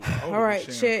old. All right,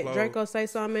 shit. Clothes. Draco, say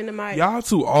something in the mic. Y'all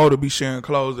too old to be sharing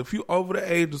clothes. If you over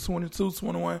the age of 22,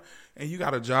 21, and you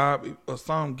got a job or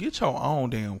something, get your own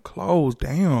damn clothes.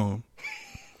 Damn.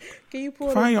 Can you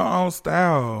find your own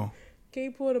style? Can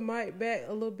you pull the mic back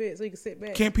a little bit so you can sit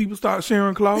back? Can't people start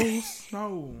sharing clothes?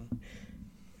 No.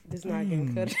 This not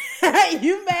getting cut.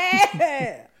 You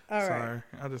mad? All right. Sorry,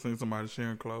 I just need somebody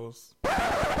sharing clothes.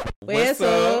 What's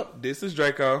up? This is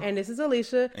Draco. And this is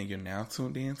Alicia. And you're now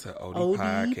tuned in to OD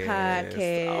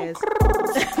Podcast.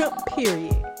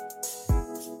 Period.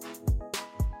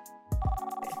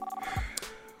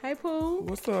 Hey, Pooh.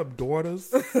 What's up, daughters?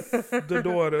 The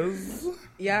daughters.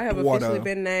 Y'all have officially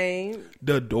been named.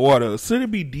 The daughters. Should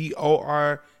it be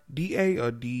D-O-R-D-A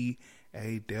or D-A-W-T-A-H?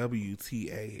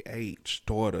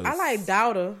 Daughters. I like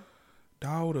daughter.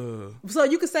 Daughter. So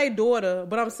you could say daughter,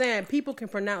 but I'm saying people can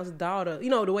pronounce daughter. You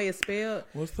know the way it's spelled.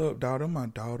 What's up, daughter? My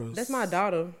daughters. That's my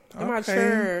daughter. That's okay. my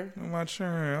churn. My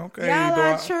churn. Okay. Y'all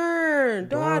like churn.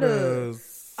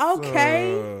 Daughters.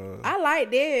 Okay. I like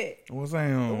that. What's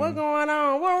that? What's going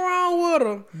on? What wrong with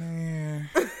them? Man.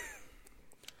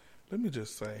 Let me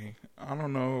just say, I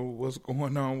don't know what's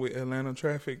going on with Atlanta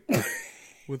traffic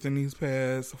within these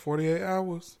past 48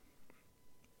 hours.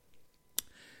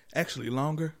 Actually,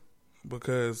 longer.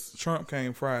 Because Trump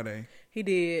came Friday. He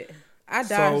did. I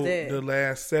dodged that. So the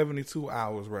last 72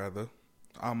 hours,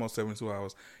 almost 72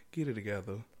 hours, get it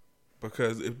together.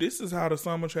 Because if this is how the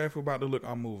summer traffic about to look,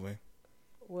 I'm moving.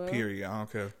 Well, period. I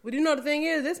don't care. But you know the thing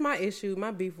is, this is my issue, my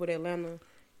beef with Atlanta.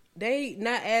 They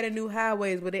not adding new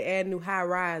highways, but they adding new high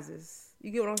rises.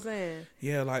 You get what I'm saying?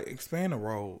 Yeah, like expand the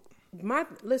road.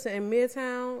 Listen, in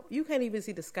Midtown, you can't even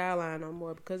see the skyline no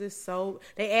more because it's so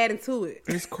they adding to it.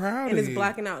 It's crowded and it's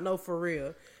blocking out. No, for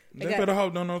real. They better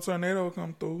hope no tornado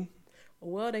come through.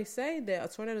 Well, they say that a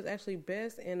tornado is actually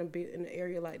best in an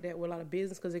area like that with a lot of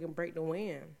business because it can break the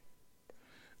wind.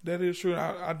 That is true.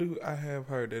 I have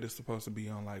heard that it's supposed to be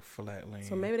on like flat land.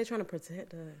 So maybe they're trying to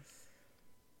protect us.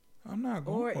 I'm not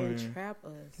going. Or entrap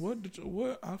us. What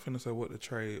I'm finna say? What the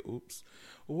trade? Oops.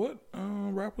 What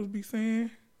rappers be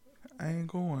saying? I ain't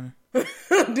going. Do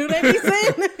they be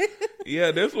saying that?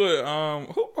 Yeah, that's what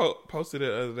who posted it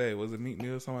the other day. Was it Meek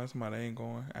Mill? Somebody ain't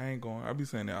going. I ain't going. I be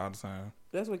saying that all the time.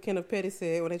 That's what Kenneth Petty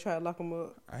said when they tried to lock him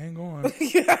up. I ain't going.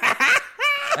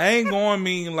 I ain't going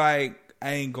mean like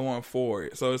I ain't going for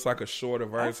it. So it's like a shorter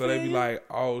verse. So they be like,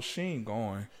 oh, she ain't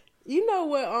going. You know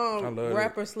what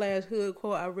rapper / hood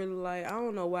quote I really like? I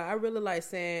don't know why. I really like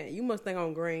saying, you must think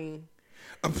I'm green.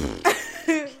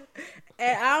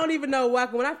 And I don't even know why.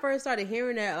 When I first started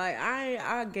hearing that, like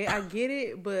I get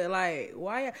it, but like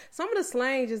why? Some of the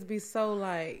slang just be so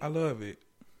like. I love it.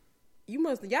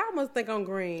 Y'all must think I'm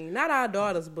green. Not our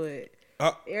daughters, but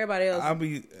everybody else.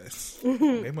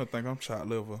 They must think I'm chopped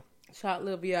liver. Chopped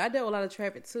liver, yeah. I dealt with a lot of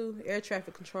traffic too. Air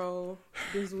traffic control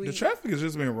this week. The traffic has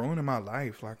just been ruining my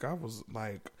life. Like I was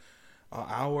like an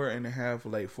hour and a half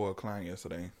late for a client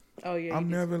yesterday. Oh yeah, I'm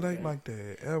never late like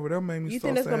that ever. That made me so sad. You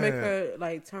think that's gonna make her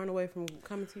like turn away from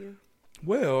coming to you?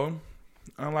 Well,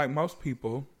 unlike most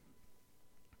people,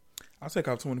 I take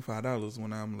off $25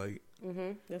 when I'm late.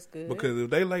 That's good. Because if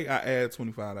they late, I add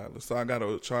 $25, so I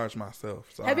gotta charge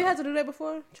myself. So have you had to do that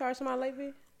before? Charge somebody late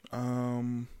fee?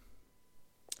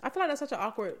 I feel like that's such an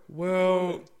awkward.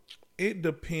 Well, it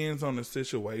depends on the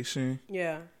situation.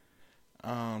 Yeah.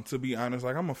 To be honest,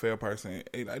 like I'm a fair person.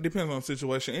 It depends on the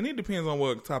situation, and it depends on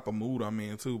what type of mood I'm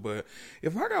in too. But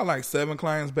if I got like 7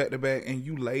 clients back to back and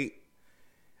you late,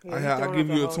 I give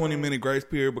you a 20-minute grace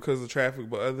period because of traffic.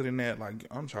 But other than that, like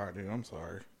I'm charging. I'm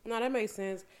sorry. No, that makes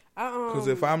sense. Because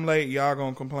if I'm late, y'all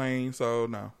gonna complain. So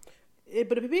no.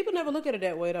 But people never look at it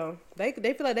that way though. They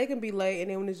feel like they can be late, and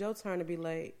then when it's your turn to be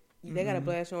late, they gotta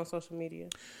blast you on social media.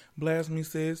 Blast me,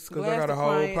 sis, because I got a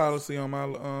whole policy on my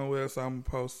website. I'm gonna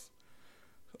post.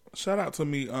 Shout out to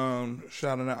me,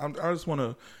 shouting out. I just want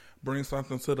to bring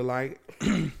something to the light,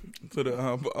 to the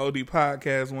OD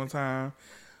podcast one time.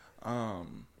 I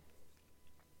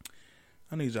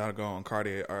need y'all to go on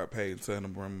Cartier art page and tell them to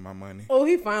bring me my money. Oh,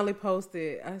 he finally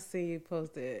posted. I see you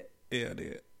posted. Yeah, I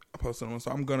did. I posted one,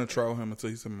 so I'm going to troll him until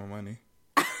he send me my money.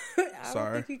 I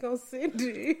don't think he gonna send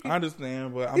it. I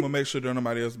understand, but I'm going to make sure that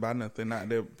nobody else buy nothing. Not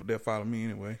that follow me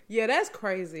anyway. Yeah, that's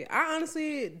crazy.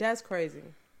 That's crazy.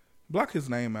 Block his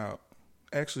name out.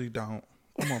 Actually, don't.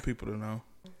 I want people to know.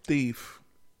 Thief.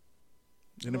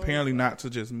 And apparently not to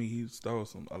just me. He stole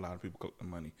a lot of people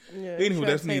money. Yeah, anyway,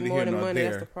 that's neither here nor there.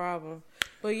 That's the problem.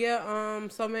 But yeah,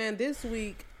 so man, this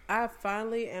week I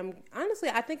finally am. Honestly,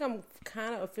 I think I'm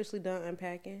kind of officially done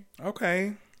unpacking.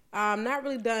 Okay. I'm not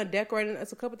really done decorating.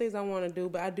 There's a couple things I want to do,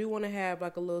 but I do want to have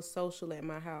like a little social at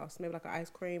my house, maybe like an ice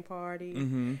cream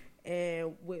party,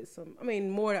 and with some, I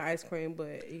mean, more than ice cream,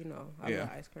 but you know, I Yeah.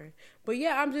 love ice cream. But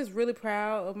yeah, I'm just really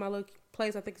proud of my little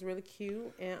place. I think it's really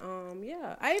cute, and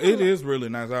yeah, It is really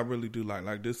nice. I really do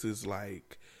like this is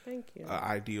like Thank you. an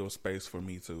ideal space for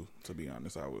me too. To be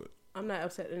honest, I would. I'm not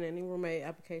accepting any roommate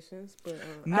applications, but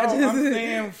No, I'm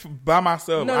saying by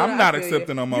myself. No, I'm I not feel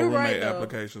accepting you. no more You're roommate right, though.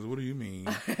 applications. What do you mean?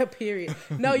 Period.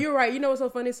 No, you're right. You know what's so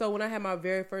funny? So when I had my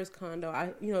very first condo,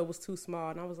 it was too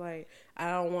small, and I was like,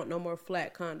 I don't want no more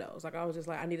flat condos. Like I was just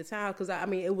like, I need a town because I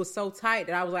mean it was so tight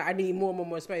that I was like, I need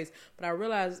more space. But I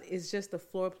realized it's just the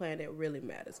floor plan that really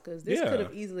matters because this could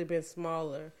have easily been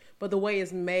smaller, but the way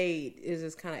it's made is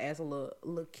just kind of adds a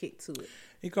little kick to it.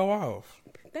 It go off.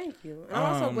 Thank you. And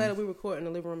I'm also glad that we record in the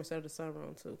living room instead of the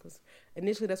sunroom too, because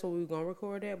initially that's what we were gonna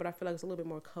record at, but I feel like it's a little bit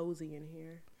more cozy in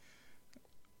here.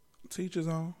 Teachers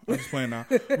on. I'm just playing now.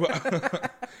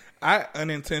 But I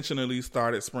unintentionally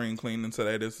started spring cleaning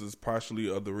today. This is partially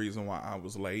of the reason why I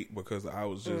was late because I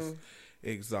was just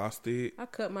exhausted. I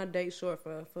cut my date short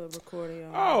for recording.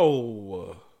 Y'all.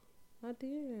 Oh. I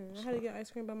did. I had to get ice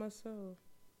cream by myself.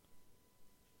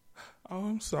 Oh,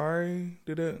 I'm sorry.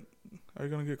 Are you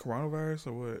going to get coronavirus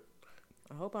or what?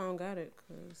 I hope I don't got it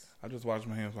because I just washed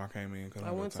my hands when I came in.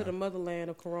 I went to the motherland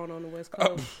of Corona on the West Oh,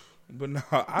 Coast. but no,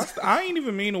 I ain't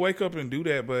even mean to wake up and do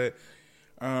that, but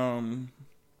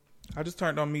I just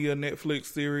turned on me a Netflix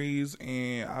series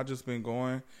and I just been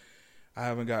going. I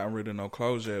haven't gotten rid of no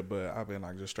clothes yet, but I've been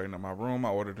like just straightening up my room. I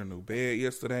ordered a new bed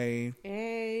yesterday.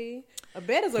 Hey, a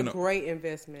bed is a great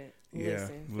investment. Yeah,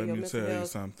 Listen, let me tell you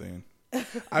something.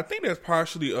 I think that's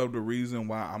partially of the reason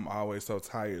why I'm always so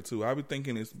tired too. I be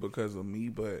thinking it's because of me,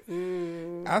 but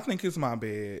I think it's my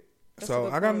bed. So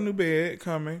I got a new bed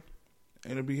coming.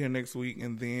 It'll be here next week,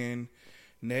 and then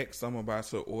next I'm about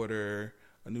to order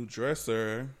a new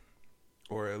dresser,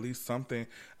 or at least something.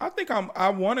 I think I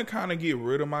want to kind of get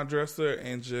rid of my dresser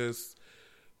and just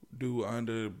do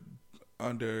under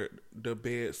the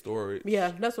bed storage.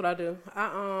 Yeah, that's what I do.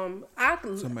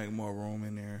 To make more room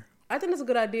in there. I think that's a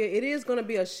good idea. It is going to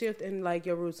be a shift in like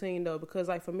your routine though, because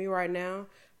like for me right now,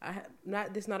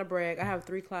 this not a brag. I have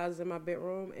 3 closets in my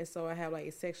bedroom, and so I have like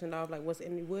it sectioned off like what's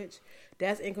in which.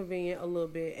 That's inconvenient a little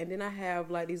bit, and then I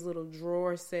have like these little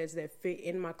drawer sets that fit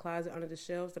in my closet under the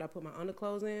shelves that I put my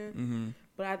underclothes in. Mm-hmm.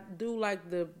 But I do like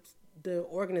the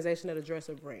organization that a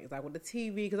dresser brings, like with the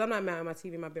TV, because I'm not mounting my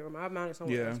TV in my bedroom. I mount it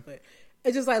somewhere else, but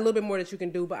it's just like a little bit more that you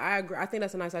can do. But I agree. I think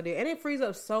that's a nice idea, and it frees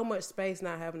up so much space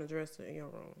not having a dresser in your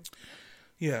room.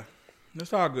 Yeah,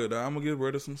 that's all good. I'm gonna get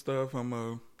rid of some stuff. I'm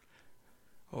gonna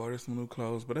order some new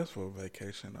clothes, but that's for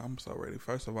vacation. I'm so ready.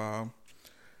 First of all,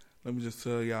 let me just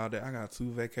tell y'all that I got 2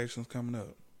 vacations coming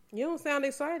up. You don't sound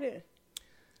excited.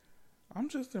 I'm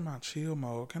just in my chill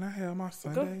mode. Can I have my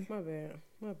Sunday? My bad.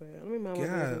 Let me mind my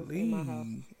business in my house.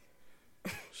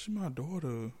 She's my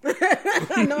daughter.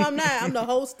 No, I'm not. I'm the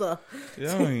hoster.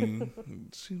 Yeah, I mean,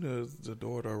 she does the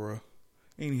daughter.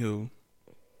 Anywho,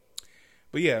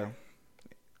 but yeah,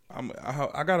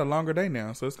 I got a longer day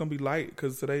now, so it's gonna be light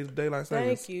because today's daylight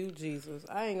savings. Thank you, Jesus.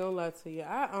 I ain't gonna lie to you.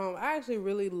 I actually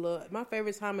really love. My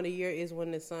favorite time of the year is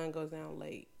when the sun goes down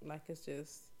late. Like it's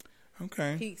just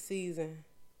peak season.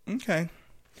 Okay.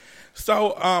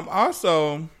 So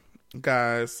also,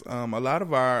 guys, a lot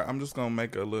of I'm just gonna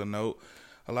make a little note.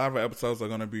 A lot of our episodes are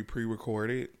gonna be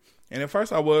pre-recorded, and at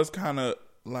first I was kind of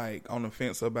like on the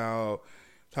fence about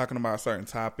talking about certain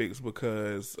topics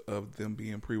because of them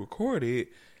being pre-recorded.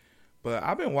 But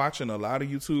I've been watching a lot of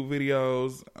YouTube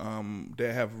videos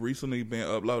that have recently been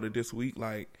uploaded this week.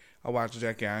 Like I watched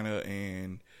Jackie Aina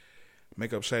and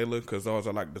Makeup Shayla because those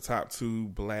are like the top 2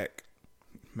 black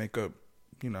makeup.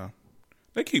 You know,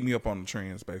 they keep me up on the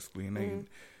trends basically, and they,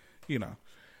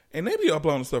 and they be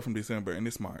uploading stuff from December and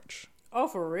it's March. Oh,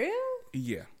 for real?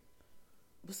 Yeah.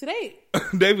 But see,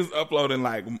 they was uploading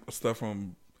like stuff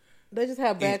from. They just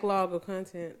have backlog of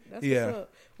content. That's what's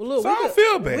up. Well, look, so I don't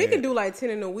feel bad. We can do like 10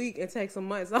 in a week and take some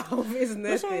months off. Isn't that?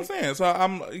 That's what I'm saying.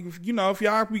 So if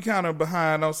y'all be kind of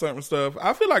behind on certain stuff,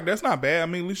 I feel like that's not bad. I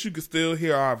mean, at least you can still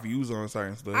hear our views on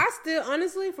certain stuff. I still,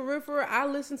 honestly, for real, I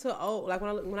listen to old, like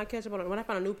when I catch up on, when I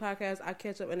find a new podcast, I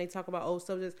catch up and they talk about old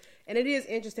subjects, and it is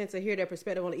interesting to hear their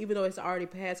perspective on it, even though it's already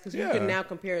passed, because you can now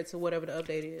compare it to whatever the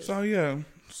update is. So yeah,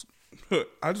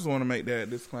 I just want to make that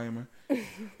disclaimer.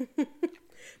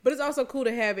 But it's also cool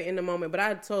to have it in the moment. But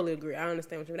I totally agree. I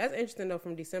understand what you mean. That's interesting though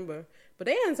from December. But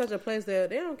they in such a place that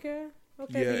they don't care.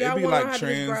 Okay, yeah, it'd be like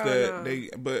trends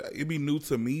that but it'd be new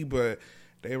to me. But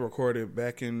they recorded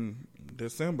back in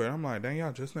December. I'm like, dang,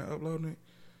 y'all just not uploading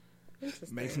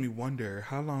it. Makes me wonder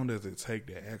how long does it take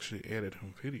to actually edit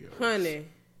them videos, honey.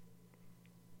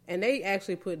 And they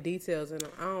actually put details in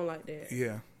them. I don't like that.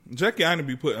 Yeah, Jackie Aina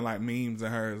be putting like memes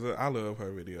in hers. I love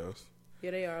her videos.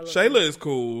 Yeah, they are. Shayla is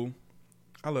cool.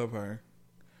 I love her.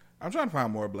 I'm trying to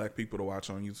find more black people to watch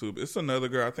on YouTube. It's another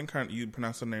girl. I think you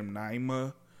pronounce her name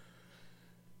Naima.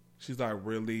 She's like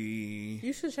really.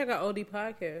 You should check out OD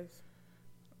Podcast.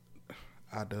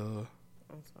 I'm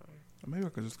sorry. Maybe I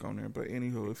could just go in there. But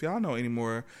anywho, if y'all know any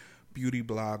more beauty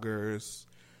bloggers,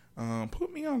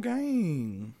 put me on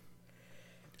game.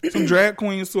 Some drag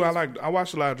queens too. I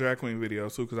watch a lot of drag queen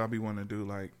videos too because I be wanting to do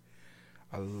like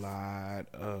a lot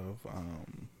of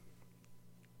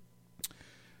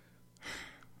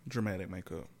dramatic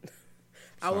makeup.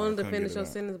 I wanted to finish your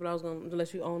sentence, but I was going to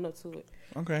let you own up to it.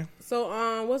 Okay.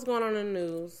 So, what's going on in the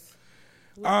news?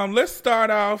 Let's start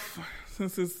off,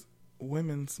 since it's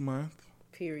Women's Month.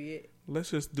 Period.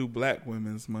 Let's just do Black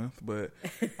Women's Month, but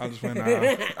I just went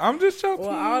out. I'm just joking.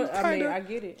 Well, I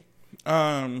get it.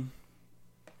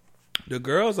 The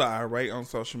girls are irate on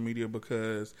social media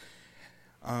because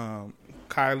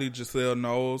Kylie Giselle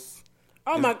Knowles.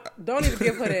 Oh my! Don't even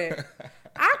give her that.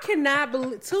 I cannot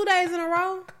believe 2 days in a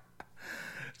row.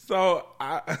 So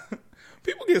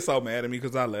people get so mad at me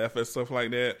because I laugh at stuff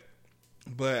like that,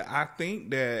 but I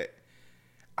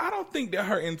don't think that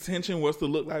her intention was to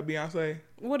look like Beyonce.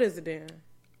 What is it then?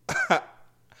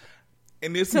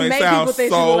 And this to may make sound people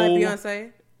think so she look like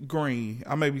Beyonce. Green.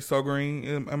 I may be so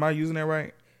green. Am I using that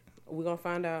right? We're gonna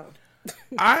find out.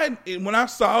 When I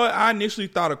saw it, I initially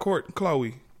thought of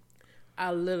Chloe.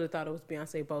 I literally thought it was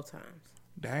Beyonce both times.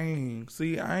 Dang.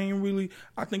 See, I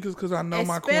think it's because I know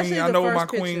my Especially queen. I know what my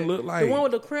queen looked like. The one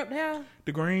with the crimped hair?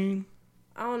 The green?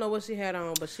 I don't know what she had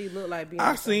on, but she looked like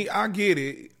Beyonce. I get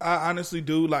it. I honestly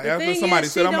do. Like, the after somebody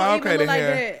said, I'm like, okay, look the like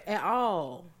hair. that at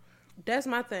all. That's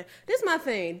my thing. This is my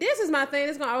thing. This is my thing.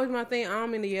 This is going to always be my thing.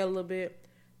 I'm in the yell a little bit.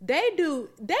 They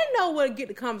know where to get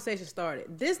the conversation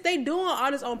started. They doing all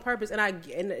this on purpose,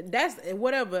 and that's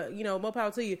whatever, more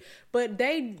power to you. But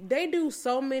they do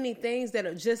so many things that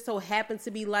are just so happen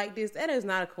to be like this. That is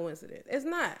not a coincidence. It's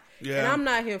not. Yeah. And I'm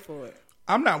not here for it.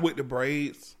 I'm not with the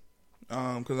braids,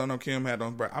 because I know Kim had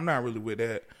those braids. I'm not really with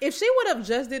that. If she would have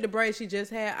just did the braids she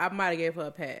just had, I might have gave her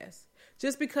a pass.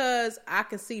 Just because I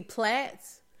can see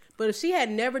plaits, but if she had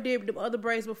never did the other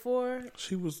braids before,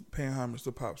 she was paying homage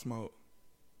to Pop Smoke.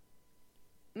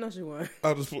 No, she wasn't.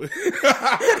 I'll just play. Let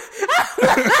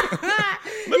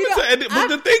me tell you,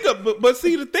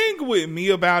 the thing with me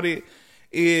about it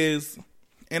is,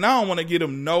 and I don't want to give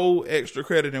them no extra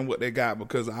credit in what they got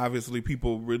because obviously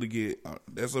people really get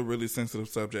that's a really sensitive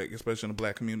subject, especially in the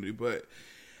Black community. But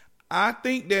I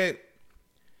think that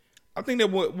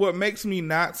what makes me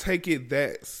not take it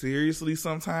that seriously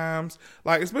sometimes,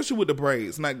 like especially with the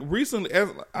braids, like recently,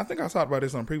 I think I talked about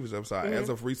this on a previous episode. Mm-hmm. As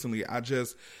of recently, I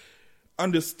just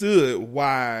understood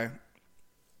why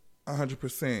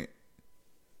 100%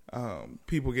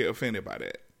 people get offended by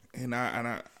that, and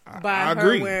I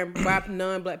agree. By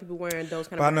non-black people wearing those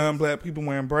kind of braids. Non-black people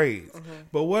wearing braids. Mm-hmm.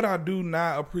 But what I do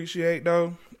not appreciate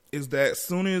though is that as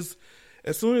soon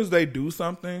as they do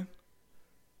something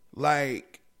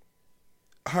like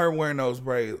her wearing those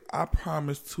braids, I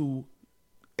promise to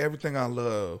everything I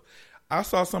love. I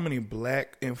saw so many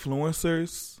black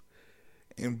influencers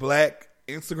and black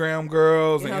Instagram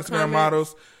girls and Instagram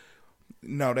models.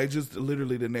 No, they just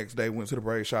literally the next day went to the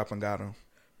braid shop and got them.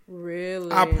 Really?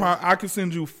 I can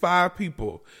send you 5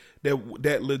 people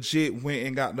that legit went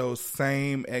and got those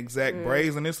same exact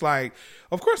braids, and it's like,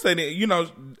 of course they did.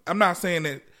 I'm not saying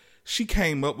that she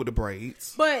came up with the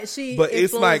braids, but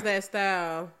it's like that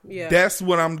style. Yeah, that's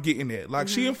what I'm getting at. Like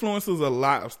she influences a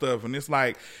lot of stuff, and it's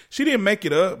like she didn't make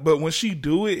it up, but when she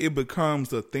do it, it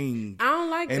becomes a thing. I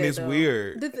don't like and that, it's though.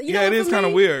 Weird. It is kind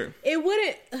of weird. It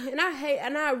wouldn't, and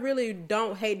I really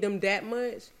don't hate them that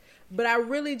much. But I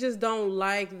really just don't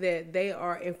like that they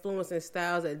are influencing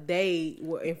styles that they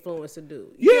were influenced to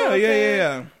do.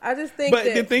 Yeah. I just think But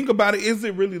to think about it, is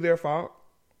it really their fault?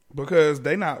 Because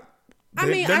they're not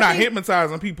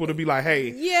hypnotizing people to be like,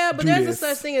 hey, yeah, but there's a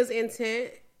such thing as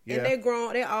intent. Yeah. And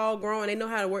they're all grown. They know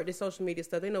how to work the social media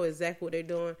stuff. They know exactly what they're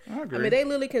doing. I agree. I mean, they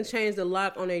literally can change the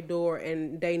lock on their door,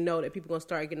 and they know that people gonna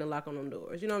start getting the lock on them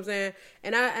doors. You know what I'm saying?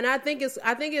 And I think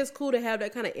it's cool to have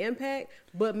that kind of impact.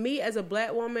 But me as a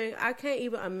black woman, I can't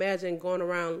even imagine going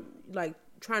around like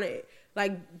trying to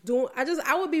doing.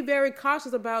 I would be very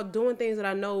cautious about doing things that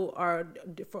I know are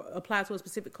apply to a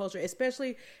specific culture,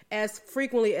 especially as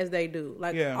frequently as they do.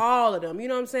 All of them, you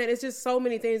know what I'm saying? It's just so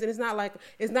many things, and it's not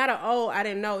I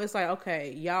didn't know. It's like,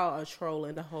 okay, y'all are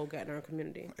trolling the whole goddamn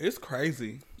community. It's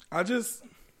crazy. I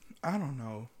don't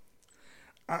know.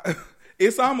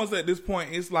 It's almost at this point.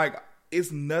 It's like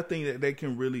it's nothing that they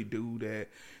can really do that.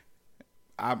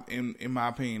 in my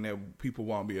opinion, that people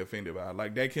won't be offended by.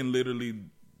 Like, they can literally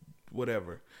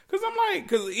whatever. Because I'm like,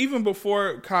 because even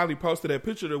before Kylie posted that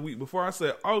picture the week before, I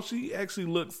said, oh, she actually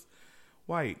looks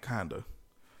white, kind of.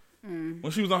 When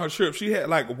she was on her trip, she had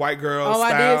like white girl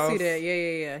styles. I did see that.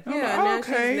 Yeah. Yeah, like,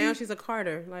 now she's a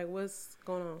Carter. Like, what's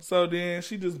going on? So then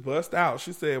she just bust out.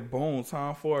 She said, boom,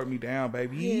 Tom Ford me down,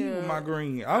 baby. Yeah. With my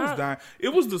green. I was dying. It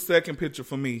was the second picture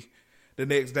for me the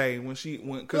next day when she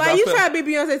went. Cause like, you tried to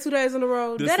be Beyonce 2 days in a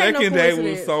row. The second day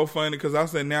was so funny because I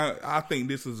said, now I think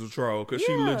this is a troll because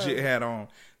she legit had on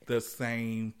the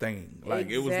same thing. Like,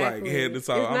 exactly. It was like head to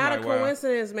toe. It's not a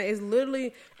coincidence, man. It's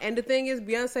literally, and the thing is,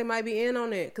 Beyonce might be in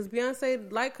on it because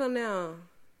Beyonce like her now.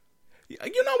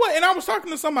 You know what? And I was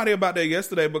talking to somebody about that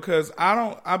yesterday because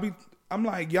I'm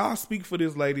like, y'all speak for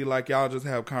this lady like y'all just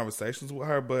have conversations with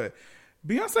her, but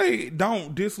Beyonce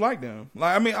don't dislike them.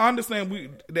 Like, I mean, I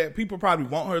understand that people probably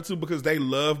want her to because they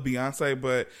love Beyonce,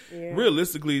 but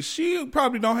realistically, she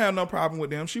probably don't have no problem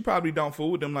with them. She probably don't fool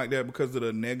with them like that because of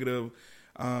the negative,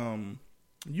 negativity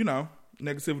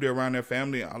around their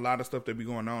family. A lot of stuff that be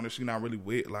going on that she not really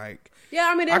with. Like, yeah,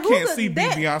 I mean, I can't see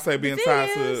Beyonce being tied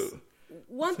to.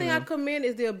 One thing I commend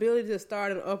is the ability to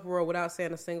start an uproar without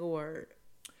saying a single word.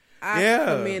 I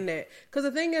commend that. Because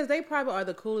the thing is, they probably are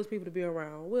the coolest people to be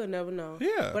around. We'll never know.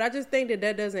 Yeah. But I just think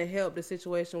that doesn't help the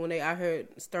situation when they out here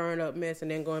stirring up mess and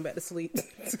then going back to sleep.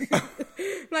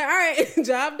 Like, all right,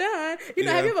 job done. You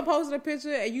know, have you ever posted a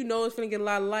picture and you know it's going to get a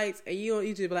lot of likes and you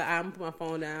just be like, I'm going to put my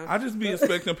phone down. I just be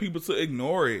expecting people to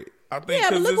ignore it. I think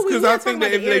because I think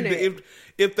that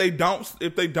if they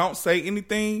don't say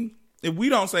anything, if we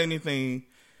don't say anything,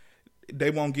 they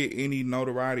won't get any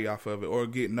notoriety off of it or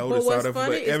get noticed out of it.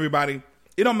 But everybody,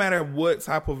 it don't matter what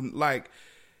type of, like,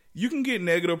 you can get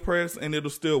negative press and it'll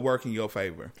still work in your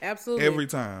favor. Absolutely. Every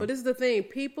time. But this is the thing.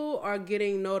 People are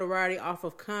getting notoriety off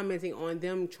of commenting on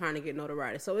them trying to get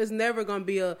notoriety. So it's never going to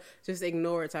be a just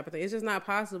ignore it type of thing. It's just not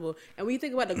possible. And when you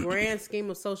think about the grand scheme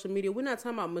of social media, we're not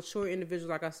talking about mature individuals.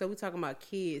 Like I said, we're talking about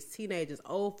kids, teenagers,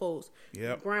 old folks,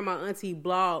 grandma, auntie,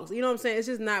 blogs. You know what I'm saying? It's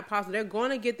just not possible. They're going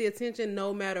to get the attention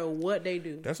no matter what they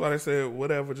do. That's why they said,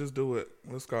 whatever, just do it.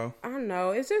 Let's go. I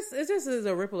know. It's just is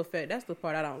a ripple effect. That's the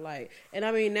part I don't like. And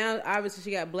I mean, now obviously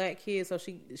she got black kids, so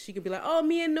she could be like, oh,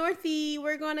 me and Northie,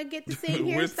 we're gonna get the same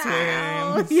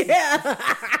hairstyle. Yeah.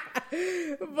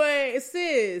 But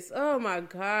sis, oh my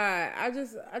God, I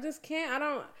just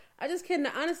can't. I just can't.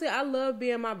 Honestly, I love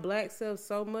being my black self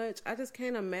so much. I just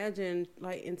can't imagine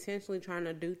like intentionally trying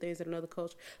to do things in another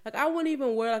culture. Like, I wouldn't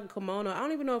even wear like a kimono. I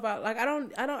don't even know if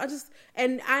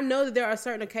and I know that there are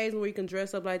certain occasions where you can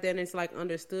dress up like that and it's like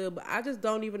understood, but I just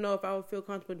don't even know if I would feel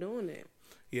comfortable doing that.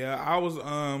 Yeah, I was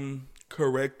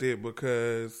corrected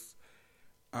because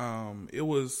it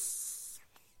was,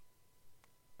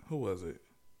 who was it?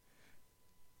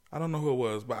 I don't know who it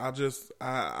was, but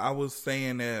I was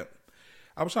saying that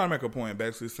I was trying to make a point,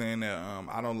 basically saying that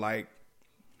I don't like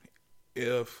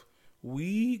if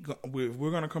we're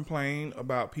going to complain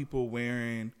about people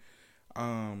wearing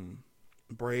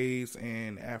braids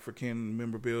and African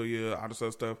memorabilia, all this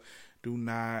other stuff. Do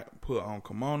not put on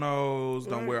kimonos.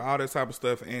 Don't wear all that type of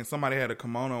stuff. And somebody had a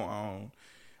kimono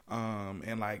on,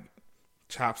 and like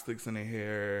chopsticks in their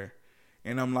hair.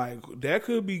 And I'm like, that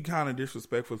could be kind of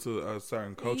disrespectful to a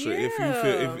certain culture. Yeah. If you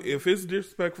feel if it's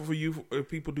disrespectful for you, if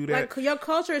people do that, like, your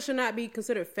culture should not be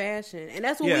considered fashion, and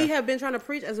that's what we have been trying to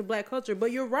preach as a black culture.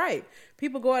 But you're right,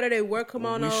 people go out there, they wear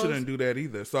kimonos. We shouldn't do that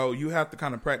either. So you have to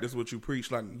kind of practice what you preach.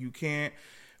 Like, you can't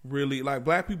really, like,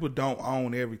 black people don't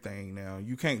own everything now.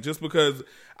 You can't, just because,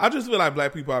 I just feel like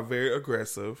black people are very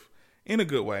aggressive. In a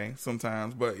good way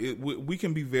sometimes, but we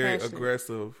can be very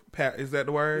aggressive. Is that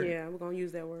the word? Yeah, we're gonna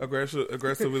use that word.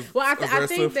 Aggressive is well, I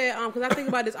think that because I think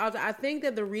about this often. I think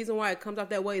that the reason why it comes off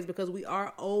that way is because we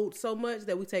are old so much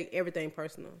that we take everything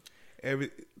personal.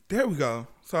 There we go.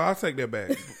 So I'll take that back.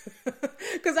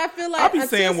 Because I feel like I'll be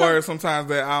saying words sometimes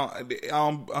that I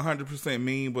don't 100%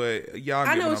 mean, but y'all.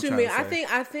 I know what you mean.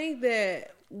 I think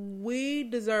that we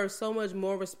deserve so much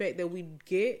more respect that we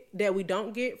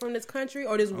don't get from this country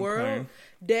or this world,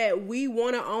 that we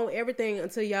want to own everything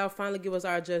until y'all finally give us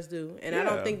our just due. And I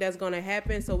don't think that's going to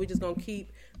happen. So we just going to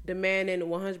keep demanding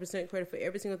 100% credit for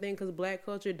every single thing, because black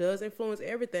culture does influence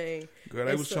everything. Girl,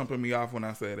 they was chumping me off when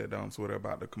I said that on Twitter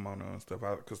about the kimono and stuff.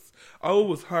 Because it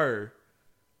was her.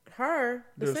 Her?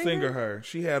 The singer her.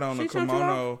 She had on a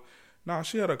kimono. No,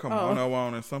 she had a kimono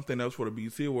on and something else for the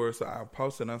BET Awards. So I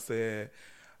posted and I said,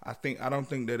 I don't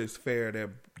think that it's fair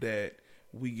that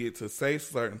we get to say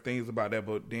certain things about that,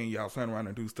 but then y'all turn around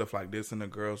and do stuff like this, and the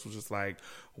girls was just like,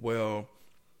 well,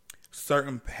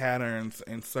 certain patterns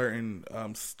and certain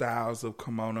styles of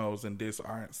kimonos and this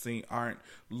aren't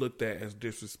looked at as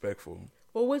disrespectful.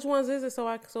 Well, which ones is it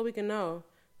so we can know?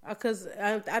 Because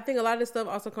I think a lot of this stuff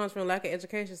also comes from lack of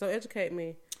education. So educate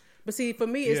me. But see, for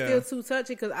me, it's still too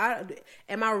touchy because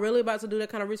am I really about to do that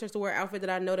kind of research to wear an outfit that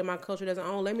I know that my culture doesn't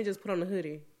own? Let me just put on a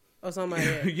hoodie or something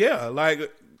like that. Yeah,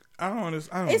 like I don't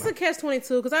understand. It's a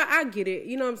catch-22 because I get it.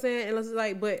 You know what I'm saying? And it's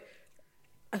like, but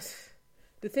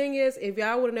the thing is, if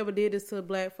y'all would have never did this to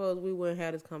black folks, we wouldn't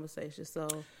have this conversation. So.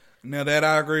 Now that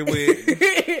I agree with.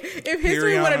 If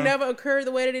history would have never occurred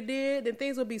the way that it did, then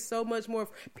things would be so much more.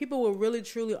 People would really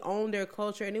truly own their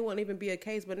culture, and it wouldn't even be a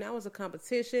case. But now it's a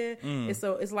competition, and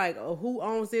so it's like, who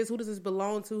owns this? Who does this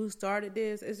belong to? Who started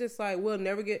this? It's just like we'll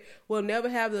never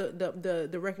have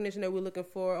the recognition that we're looking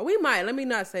for. Or we might. Let me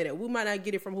not say that. We might not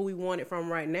get it from who we want it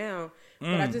from right now.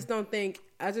 But I just don't think.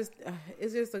 It's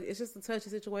just a touchy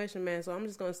situation, man. So I'm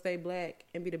just gonna stay black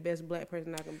and be the best black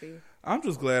person I can be. I'm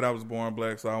just glad I was born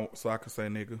black, so I could say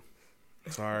nigga.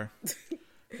 Sorry,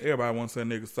 everybody wants to say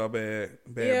nigga so bad.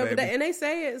 Yeah, baby. But and they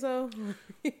say it so.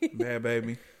 Bad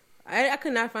baby. I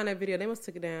could not find that video. They must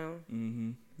took it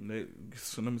down.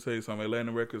 So let me tell you something.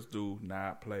 Atlanta Records do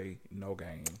not play no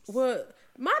games. Well,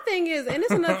 my thing is, and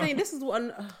this is another thing. This is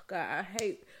one. Oh God,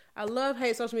 I love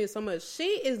hate social media so much. She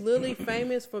is literally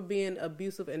famous for being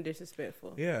abusive and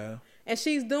disrespectful. Yeah. And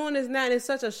she's doing this now, and it's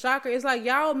such a shocker. It's like,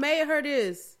 y'all made her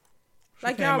this.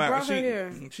 Like, y'all brought her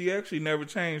here. She actually never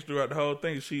changed throughout the whole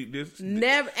thing.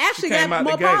 Never actually got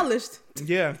more polished.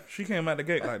 Yeah, she came out the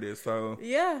gate like this. So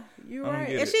yeah, you're right.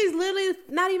 And she's literally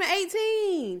not even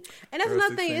 18. And that's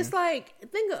another thing. It's like,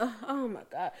 oh my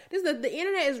God, the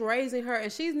internet is raising her,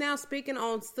 and she's now speaking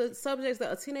on subjects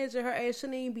that a teenager her age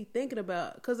shouldn't even be thinking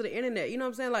about because of the internet. You know what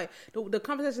I'm saying? Like the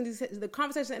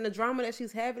conversation and the drama that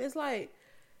she's having. It's like,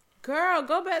 girl,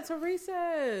 go back to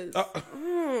recess. I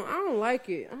don't like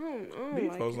it. I don't these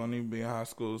like folks it. don't even be in high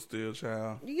school still,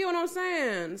 child. You get what I'm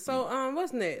saying? So,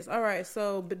 what's next? All right,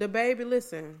 so the baby.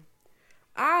 Listen,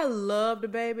 I love the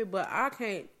baby, but I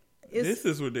can't. This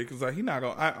is ridiculous. Like, he not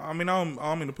gonna. I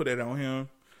don't mean to put that on him.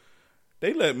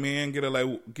 They let men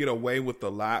get away with a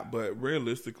lot, but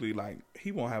realistically, like,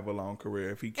 he won't have a long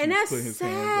career if he keeps putting his hands on people.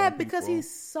 And that's sad because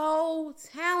he's so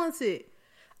talented.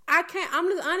 I can't. I'm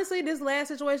just honestly this last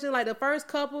situation, like the first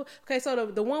couple. Okay, so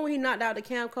the one where he knocked out the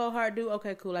Cam Cold Hard dude.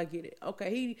 Okay, cool, I get it. Okay,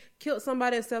 he killed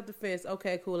somebody in self defense.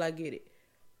 Okay, cool, I get it.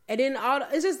 And then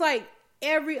it's just like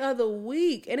every other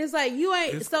week, and it's like you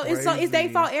ain't. It's they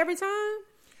fault every time,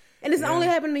 and it's only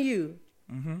happened to you.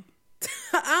 Mm-hmm.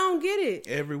 I don't get it.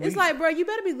 Every week. It's like, bro, you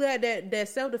better be glad that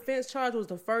self-defense charge was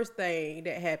the first thing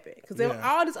that happened. Because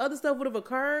all this other stuff would have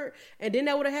occurred, and then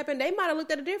that would have happened, they might have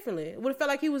looked at it differently. It would have felt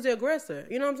like he was the aggressor.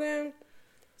 You know what I'm saying?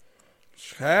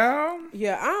 Child.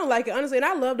 Yeah, I don't like it, honestly. And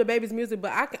I love the baby's music,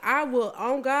 but I will,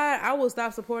 on God, I will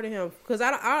stop supporting him. Because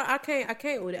I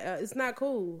can't with it. It's not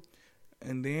cool.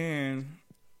 And then,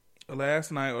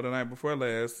 last night or the night before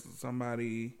last,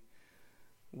 somebody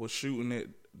was shooting at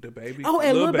the baby. Oh,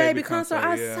 at Lil Baby concert.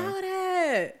 I saw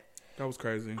that. That was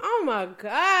crazy. Oh my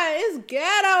God, it's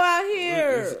ghetto out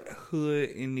here. It's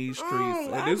hood in these streets.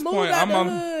 At this point,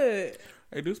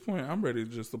 At this point, I'm ready to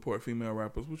just support female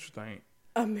rappers. What you think?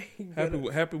 I mean,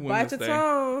 happy Women's bite your Day.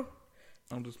 tongue.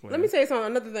 I'm just playing. Let me tell you something.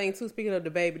 Another thing too. Speaking of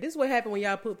the baby, this is what happened when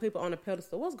y'all put people on a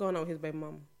pedestal. What's going on with his baby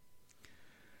mama?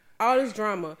 All this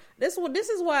drama. This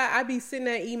is why I be sitting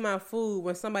there eating my food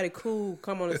when somebody cool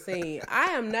come on the scene.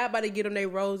 I am not about to get them their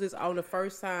roses on the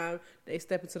first time they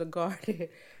step into the garden.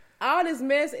 All this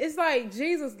mess. It's like,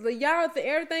 Jesus, y'all think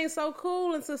everything's so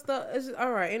cool and stuff. It's just, all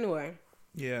right, anyway.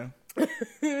 Yeah. All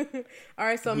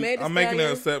right, so I'm making an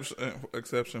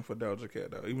exception for Doja Cat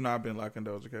though. Even though I've been liking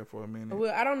Doja Cat for a minute.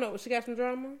 Well, I don't know. She got some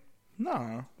drama?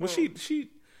 Nah. Well,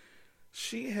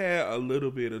 she had a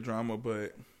little bit of drama,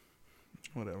 but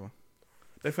whatever.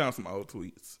 They found some old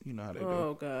tweets. You know how they do.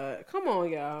 Oh, God. Come on,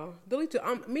 y'all. Delete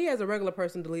me as a regular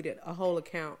person deleted a whole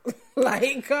account.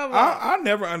 Like, come on. I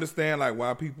never understand, like,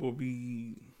 why people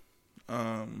be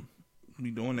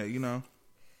doing that, you know?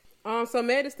 So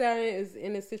Meg Thee Stallion is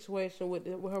in a situation with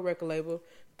her record label.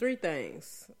 3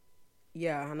 things.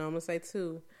 Yeah, I know I'm going to say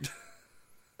 2.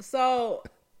 So,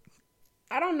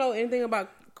 I don't know anything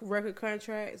about record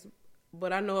contracts,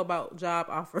 but I know about job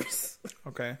offers.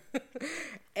 Okay.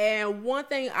 And one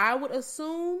thing I would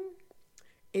assume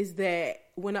is that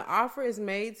when an offer is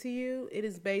made to you, it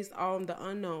is based on the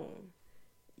unknown.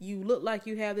 You look like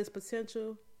you have this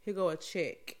potential. Here go a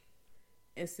check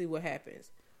and see what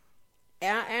happens.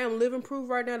 I am living proof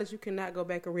right now that you cannot go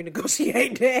back and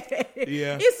renegotiate that.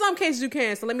 Yeah. In some cases you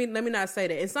can. So let me not say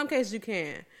that. In some cases you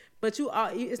can, but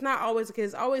it's not always the case.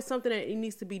 It's always something that it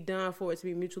needs to be done for it to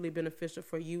be mutually beneficial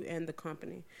for you and the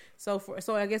company. So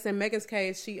I guess in Megan's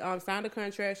case, she signed a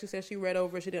contract. She said she read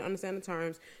over it. She didn't understand the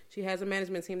terms. She has a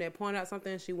management team that pointed out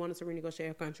something. She wanted to renegotiate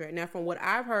her contract. Now, from what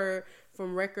I've heard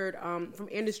from from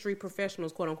industry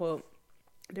professionals, quote unquote,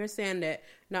 they're saying that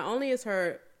not only is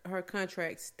her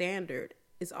contract standard,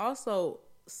 it's also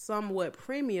somewhat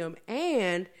premium,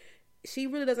 and she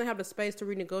really doesn't have the space to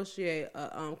renegotiate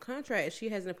a contract if she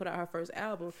hasn't put out her first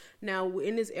album. Now,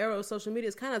 in this era of social media,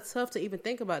 it's kind of tough to even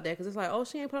think about that because it's like, oh,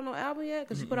 she ain't put out no album yet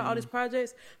because she put out all these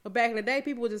projects. But back in the day,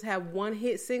 people would just have one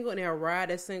hit single and they'll ride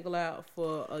that single out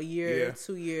for a year,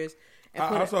 2 years.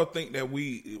 I also think that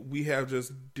we have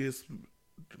just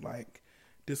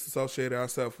disassociated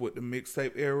ourselves with the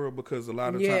mixtape era because a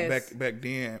lot of times back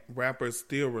then rappers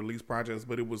still released projects,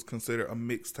 but it was considered a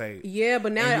mixtape. Yeah,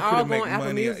 but now they're all going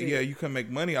Apple Music. Yeah, you can make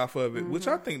money off of it, which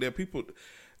I think that people.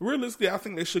 Realistically, I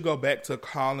think they should go back to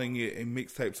calling it a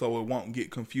mixtape so it won't get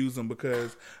confusing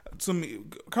because to me,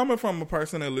 coming from a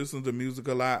person that listens to music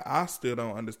a lot, I still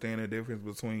don't understand the difference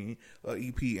between an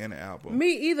EP and an album.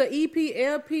 Me either. EP,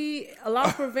 LP,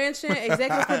 loss prevention,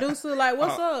 executive producer, like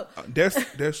what's up? That's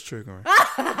triggering.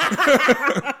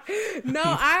 No,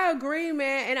 I agree,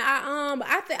 man. And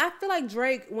I feel like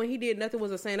Drake, when he did Nothing Was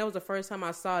the Same, that was the first time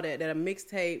I saw that a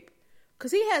mixtape.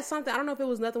 Because he had something, I don't know if it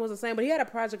was Nothing Was the Same, but he had a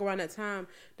project around that time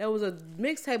that was a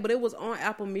mixtape, but it was on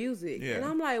Apple Music. Yeah. And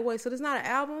I'm like, wait, so this not an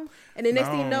album? And then next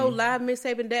thing you know, live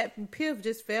mixtape and that Piff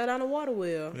just fell down the water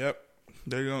well. Yep.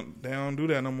 They don't do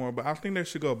that no more, but I think they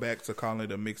should go back to calling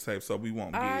it a mixtape so we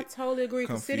won't get I totally agree.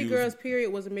 Because City Girls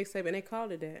Period was a mixtape and they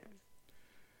called it that.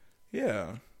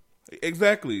 Yeah.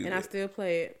 Exactly. And I still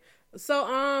play it.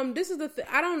 So, this is the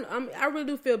I really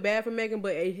do feel bad for Megan,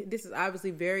 but this is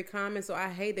obviously very common. So I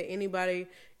hate that anybody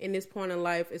in this point in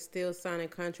life is still signing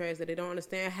contracts that they don't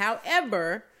understand.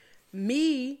 However,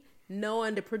 me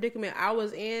knowing the predicament I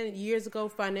was in years ago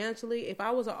financially, if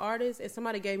I was an artist and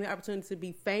somebody gave me an opportunity to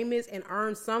be famous and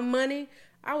earn some money,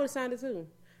 I would have signed it too.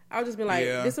 I would just be like,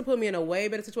 this will put me in a way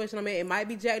better situation I'm in. It might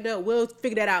be jacked up. We'll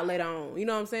figure that out later on. You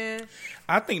know what I'm saying?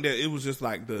 I think that it was just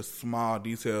like the small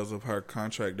details of her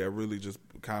contract that really just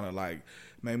kind of like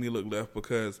made me look left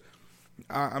because,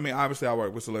 I mean, obviously I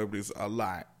work with celebrities a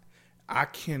lot. I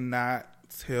cannot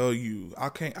tell you, I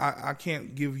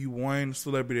can't give you one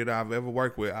celebrity that I've ever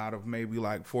worked with out of maybe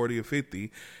like 40 or 50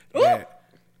 that,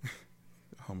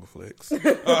 humble flex,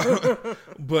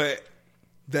 but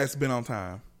that's been on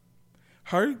time.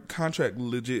 Her contract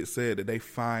legit said that they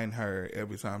fine her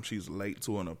every time she's late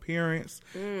to an appearance,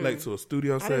 late to a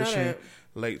studio session,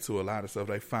 late to a lot of stuff.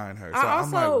 They fine her. So I'm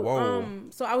like, whoa.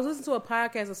 So I was listening to a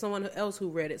podcast of someone else who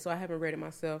read it, so I haven't read it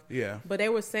myself. Yeah. But they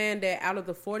were saying that out of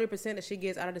the 40% that she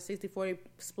gets out of the 60-40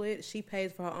 split, she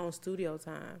pays for her own studio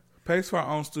time. Pays for her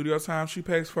own studio time. She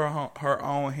pays for her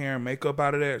own hair and makeup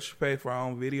out of that. She pays for her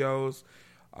own videos.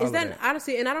 Is that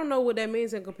honestly? And I don't know what that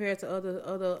means in compared to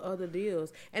other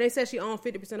deals. And they said she owned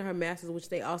 50% of her masters, which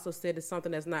they also said is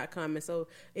something that's not common. So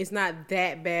it's not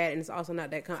that bad, and it's also not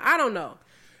that common. I don't know.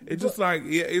 It's just like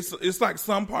it's like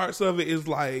some parts of it is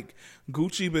like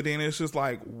Gucci, but then it's just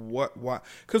like what?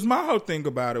 Because my whole thing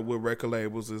about it with record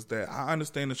labels is that I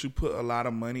understand that you put a lot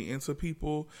of money into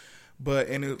people.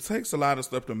 And it takes a lot of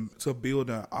stuff to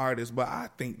build an artist, but I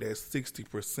think that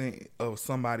 60% of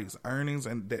somebody's earnings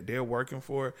and that they're working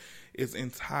for is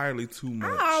entirely too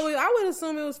much. I would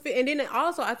assume it was, and then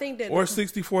also I think that, or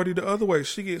 60-40 the other way.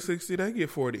 She gets 60, they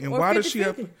get 40, and why 50, does she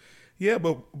 50. Have? Yeah,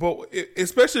 but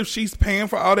especially if she's paying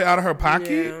for all that out of her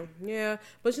pocket. Yeah.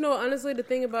 But you know, honestly, the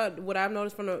thing about what I've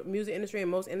noticed from the music industry and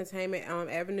most entertainment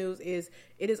avenues is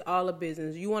it is all a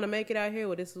business. You want to make it out here?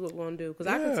 Well, this is what we're going to do. Because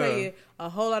I can tell you a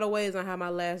whole lot of ways on how my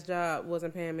last job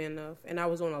wasn't paying me enough. And I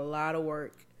was doing a lot of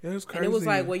work. Yeah, it's crazy. And it was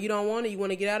like, well, you don't want it? You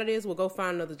want to get out of this? Well, go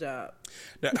find another job.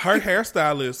 Her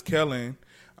hairstylist, Kellen,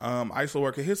 I used to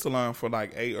work at his salon for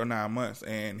like 8 or 9 months,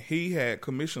 and he had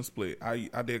commission split.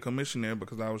 I did commission there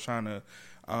because I was trying to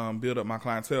build up my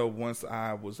clientele once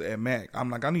I was at Mac. I'm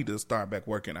like, I need to start back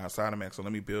working outside of Mac, so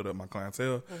let me build up my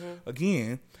clientele.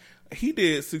 Again, he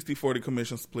did 60-40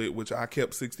 commission split, which I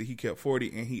kept 60, he kept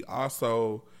 40, and he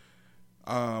also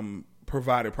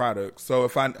provided products. So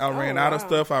if I ran out of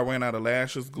stuff, I ran out of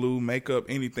lashes, glue, makeup,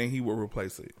 anything, he would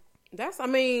replace it. But that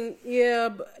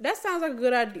sounds like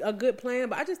a good plan.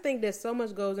 But I just think that so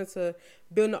much goes into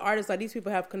building an artist. Like, these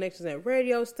people have connections at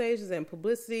radio stations and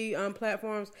publicity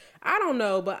platforms. I don't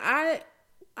know, but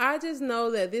I just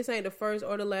know that this ain't the first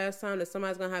or the last time that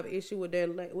somebody's gonna have an issue with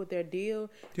their deal.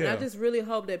 Yeah. And I just really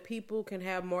hope that people can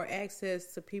have more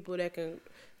access to people that can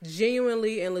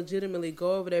genuinely and legitimately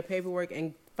go over their paperwork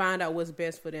and find out what's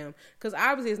best for them. Because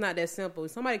obviously it's not that simple.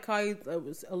 Somebody call you,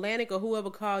 Atlantic or whoever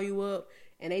call you up,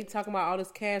 and they talking about all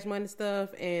this cash money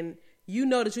stuff, and you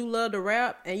know that you love to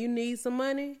rap and you need some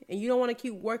money, and you don't want to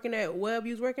keep working at wherever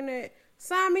you was working at.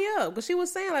 Sign me up, because she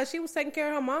was saying like she was taking care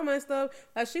of her mama and stuff,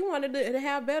 like she wanted to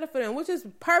have better for them, which is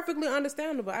perfectly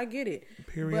understandable. I get it.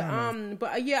 Period.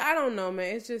 But yeah, I don't know,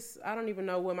 man. It's just I don't even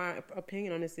know what my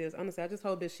opinion on this is. Honestly, I just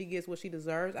hope that she gets what she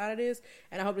deserves out of this,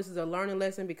 and I hope this is a learning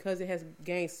lesson because it has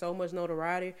gained so much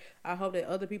notoriety. I hope that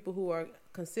other people who are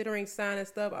considering signing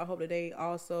stuff, I hope that they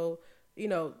also, you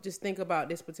know, just think about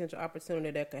this potential opportunity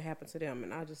that could happen to them.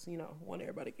 And I just, you know, want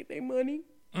everybody to get their money.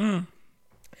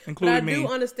 Including me. But I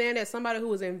do understand that somebody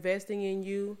who is investing in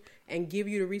you and give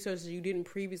you the resources you didn't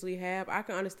previously have, I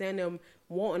can understand them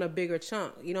wanting a bigger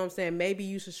chunk. You know what I'm saying? Maybe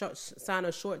you should sign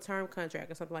a short-term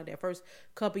contract or something like that. First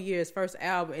couple years, first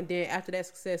album, and then after that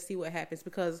success, see what happens.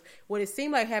 Because what it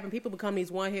seemed like happened, people become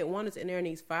these one-hit wonders and they're in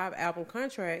these 5-album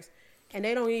contracts, and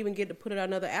they don't even get to put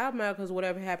another album out because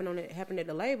whatever happened happened at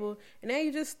the label, and now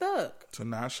you just stuck.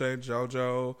 Tinashe,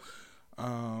 JoJo,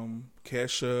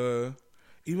 Kesha.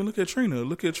 Even look at Trina.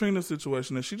 Look at Trina's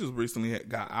situation that she just recently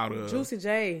got out of. Juicy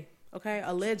J, okay,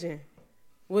 a legend,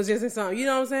 was just in something. You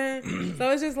know what I'm saying?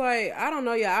 So it's just like, I don't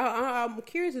know. Yeah, I'm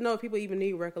curious to know if people even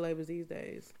need record labels these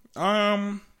days.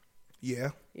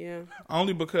 Yeah.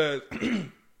 Only because,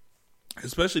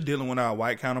 especially dealing with our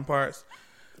white counterparts.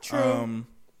 True.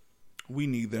 We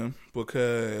need them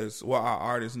because, well, our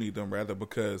artists need them rather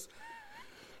because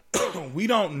we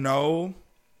don't know.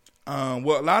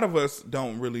 Well, a lot of us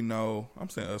don't really know. I'm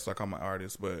saying us like I'm an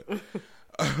artist, but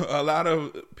a lot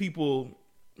of people,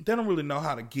 they don't really know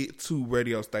how to get to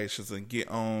radio stations and get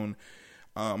on.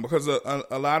 Because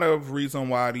a lot of reason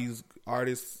why these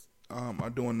artists are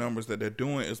doing numbers that they're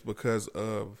doing is because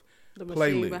of the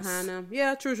machine behind them.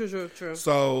 Yeah, true.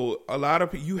 So a lot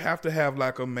of you have to have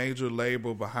like a major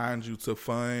label behind you to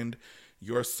fund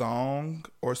your song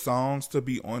or songs to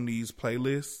be on these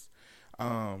playlists.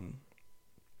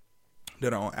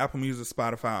 That are on Apple Music,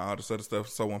 Spotify, all this other stuff.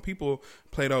 So when people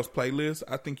play those playlists,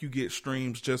 I think you get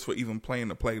streams just for even playing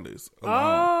the playlist alone.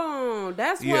 Oh,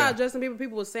 that's why Justin Bieber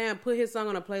people were saying put his song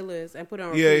on a playlist and put it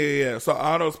on. Yeah. So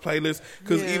all those playlists,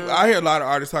 because I hear a lot of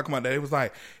artists talking about that. It was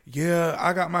like, yeah,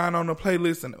 I got mine on the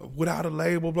playlist and without a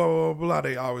label, blah blah blah blah.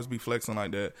 They always be flexing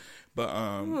like that, but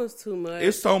it was too much.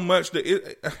 It's so much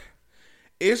that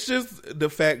it's just the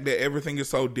fact that everything is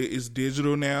so is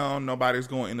digital now. Nobody's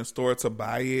going in the store to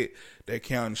buy it. They're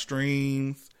counting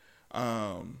streams.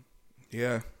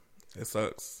 Yeah, it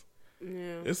sucks.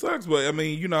 Yeah, it sucks. But I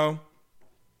mean, you know,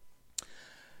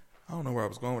 I don't know where I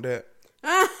was going with that.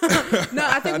 No,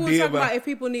 I think we were talking about if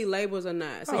people need labels or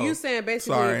not. So you saying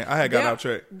basically, sorry, I had got off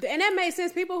track, and that makes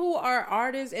sense. People who are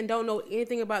artists and don't know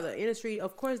anything about the industry,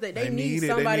 of course, they need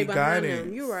somebody behind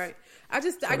them. You're right. I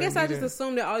guess I just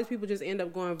assume that all these people just end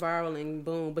up going viral and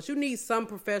boom. But you need some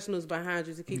professionals behind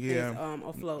you to keep things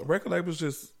afloat. Record labels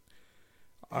just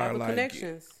are like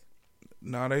connections.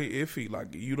 No, they iffy.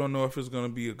 Like you don't know if it's gonna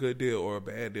be a good deal or a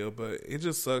bad deal. But it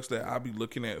just sucks that I'll be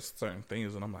looking at certain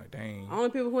things and I'm like, dang. Only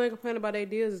people who ain't complaining about their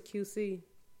deals is QC.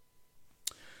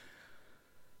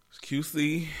 It's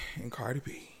QC and Cardi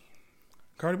B.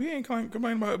 Cardi B ain't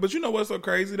complaining about it. But you know what's so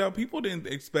crazy though? People didn't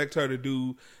expect her to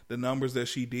do the numbers that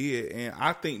she did, and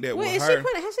I think that has she put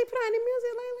out any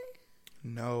music lately?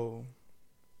 No.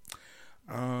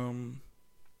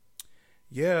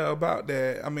 Yeah, about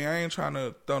that. I mean, I ain't trying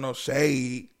to throw no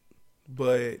shade,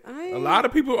 but a lot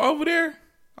of people over there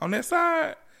on that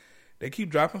side, they keep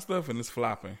dropping stuff and it's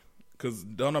flopping. Because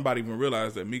don't nobody even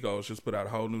realize that Migos just put out a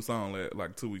whole new song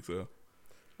like 2 weeks ago.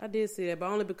 I did see that, but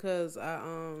only because I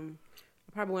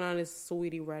probably went on this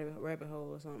Sweetie rabbit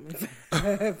hole or something.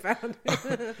 Found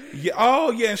it. Yeah.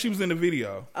 Oh, yeah. And she was in the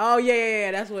video. Oh,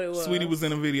 yeah. That's what it was. Sweetie was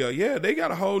in the video. Yeah, they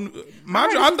got a whole new...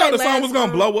 I thought the song was going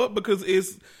to blow up because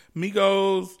it's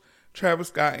Migos, Travis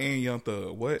Scott, and Young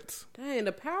Thug. What? Dang,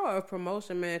 the power of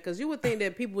promotion, man. Because you would think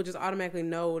that people would just automatically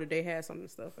know that they had some of the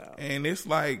stuff out. And it's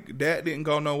like, that didn't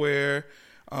go nowhere.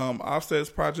 Offset's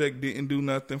project didn't do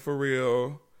nothing for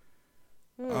real.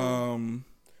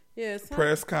 Yes,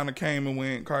 Press kind of came and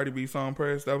went. Cardi B song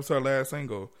Press, that was her last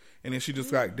single, and then she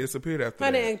just like disappeared after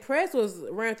that. And Press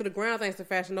ran through the ground thanks to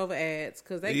Fashion Nova ads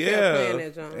because they kept playing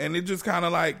that junk. And it just kind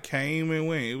of like came and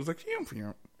went. It was like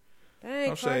dang,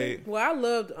 no shade. Well, I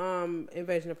loved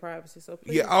Invasion of Privacy. So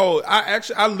please. Yeah. Oh,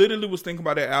 I literally was thinking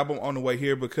about that album on the way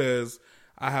here because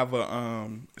I have a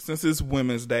since it's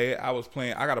Women's Day, I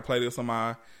gotta play this on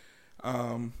my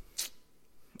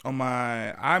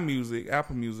iMusic,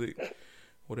 Apple Music,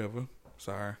 whatever.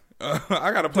 Sorry.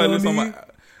 I got a playlist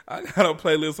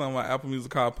on my Apple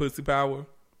Music called Pussy Power.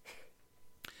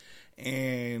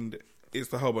 And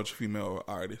it's a whole bunch of female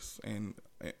artists and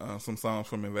some songs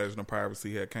from Invasion of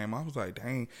Privacy had came. I was like,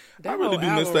 dang, I really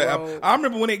do miss that album. I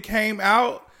remember when it came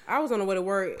out. I was on the way to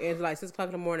work at like 6 o'clock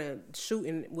in the morning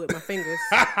shooting with my fingers.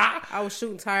 I was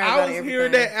shooting tires out of everything. I was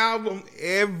hearing that album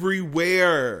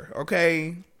everywhere.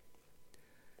 Okay.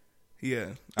 Yeah,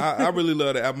 I really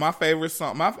love that album. My favorite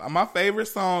song, my favorite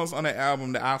songs on the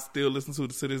album that I still listen to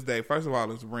this day. First of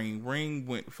all, is Ring. Ring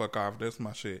went the fuck off. That's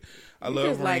my shit. I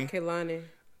love Ring. Like Kehlani.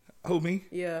 Who, me?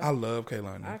 Yeah, I love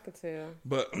Kehlani. I could tell,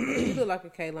 but you look like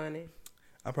a Kehlani.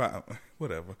 I probably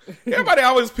whatever. Everybody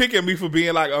always picking me for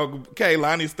being like a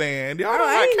Kehlani stan. Y'all don't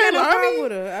like Kehlani?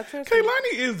 With her.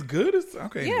 Kehlani is good.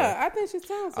 Okay. Yeah, I think she's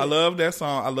talented. I love that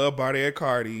song. I love Bartier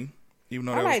Cardi, even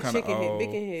though that was kind of old.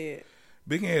 Big Head.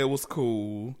 Big Head was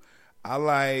cool. I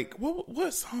like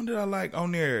what song did I like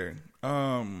on there?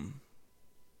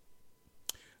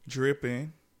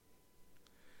 Dripping.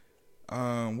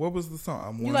 What was the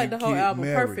song? You like the whole album?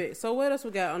 Married. Perfect. So what else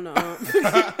we got on the?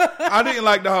 I didn't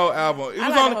like the whole album. I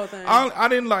like the whole thing. I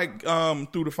didn't like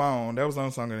Through the Phone. That was the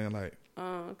only song I didn't like.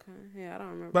 Oh, okay. Yeah, I don't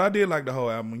remember. But I did like the whole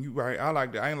album. You right? I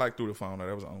liked it. I didn't like Through the Phone though.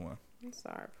 That was the only one. I'm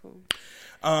sorry, Pooh.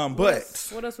 But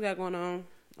what else we got going on?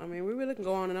 I mean, we really can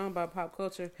go on and on about pop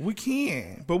culture. We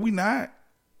can, but we not.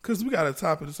 Because we got a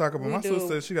topic to talk about. My sister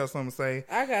said she got something to say.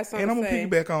 I got something to say. And I'm going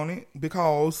to piggyback on it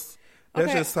because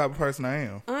that's just the type of person I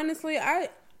am. Honestly, I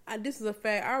this is a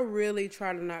fact. I really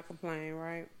try to not complain,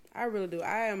 right? I really do.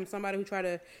 I am somebody who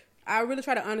I really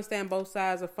try to understand both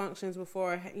sides of functions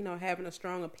before, having a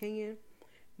strong opinion.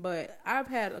 But I've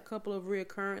had a couple of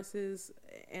reoccurrences,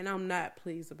 and I'm not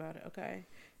pleased about it, okay?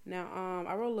 Now,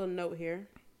 I wrote a little note here.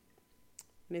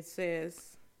 And it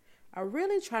says, I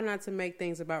really try not to make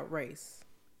things about race,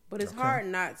 but it's hard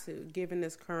not to, given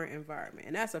this current environment.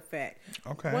 And that's a fact.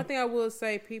 Okay. One thing I will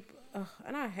say, people,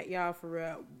 and I hate y'all for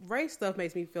real, race stuff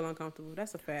makes me feel uncomfortable.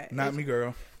 That's a fact. Not me,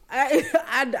 girl.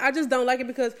 I just don't like it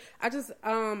because I just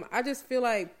feel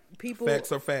like people.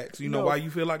 Facts are facts. You know why you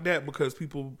feel like that? Because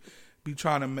people be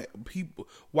trying to make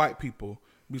white people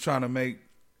be trying to make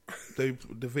the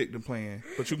victim playing,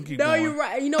 but you can keep going. You're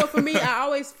right. For me, I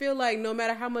always feel like no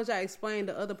matter how much I explain,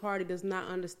 the other party does not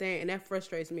understand, and that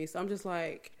frustrates me. So I'm just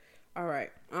like, all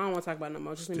right, I don't want to talk about it no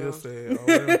more. Just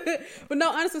But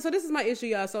no, honestly, so this is my issue,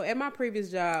 y'all. So at my previous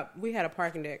job, we had a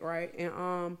parking deck, right?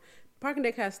 And parking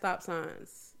deck has stop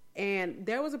signs. And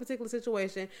there was a particular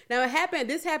situation. Now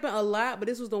this happened a lot, but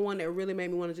this was the one that really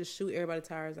made me want to just shoot everybody's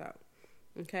tires out.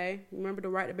 Okay? Remember the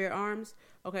right to bear arms?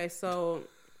 Okay, so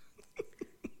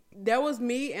there was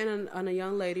me and a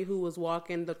young lady who was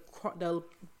walking the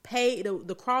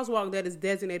crosswalk that is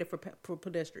designated for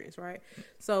pedestrians, right?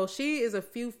 So she is a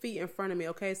few feet in front of me,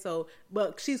 okay?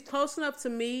 But she's close enough to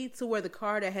me to where the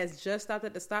car that has just stopped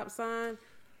at the stop sign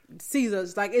sees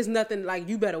us. Like, it's nothing, like,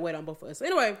 you better wait on both of us. So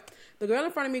anyway, the girl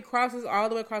in front of me crosses all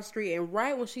the way across the street, and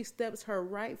right when she steps her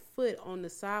right foot on the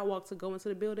sidewalk to go into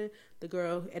the building, the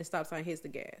girl at the stop sign hits the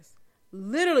gas.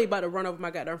 Literally about to run over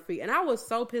my goddamn feet. And I was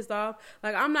so pissed off.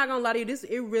 Like, I'm not gonna lie to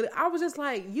you, I was just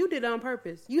like, you did it on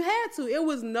purpose. You had to. It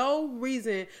was no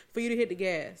reason for you to hit the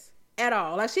gas at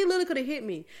all. Like, she literally could have hit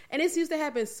me. And this used to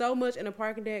happen so much in the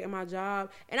parking deck in my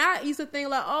job. And I used to think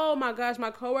like, oh my gosh,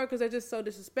 my coworkers are just so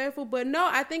disrespectful. But no,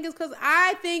 I think it's because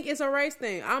I think it's a race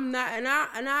thing. I'm not, and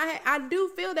I do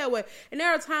feel that way. And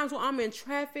there are times when I'm in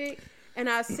traffic and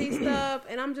I see stuff,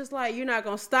 and I'm just like, you're not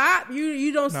going to stop?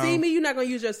 You don't see me? You're not going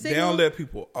to use your signal? They don't let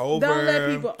people over. Don't let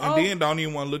people over. And then don't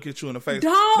even want to look at you in the face.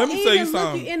 Let me tell you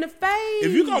something. Look you in the face.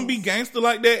 If you're going to be gangster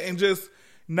like that and just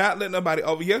not let nobody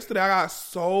over. Yesterday, I got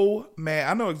so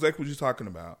mad. I know exactly what you're talking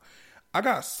about. I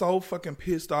got so fucking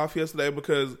pissed off yesterday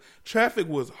because traffic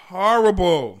was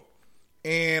horrible.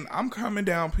 And I'm coming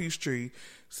down Peachtree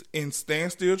in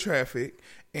standstill traffic,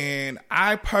 and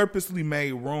I purposely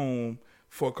made room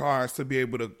for cars to be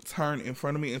able to turn in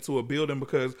front of me into a building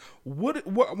because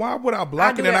why would I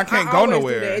block it and I can't go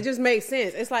nowhere? It just makes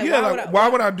sense. It's like, why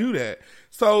would I do that?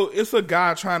 So it's a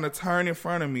guy trying to turn in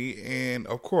front of me, and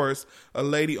of course a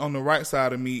lady on the right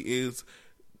side of me is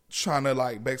trying to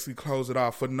like basically close it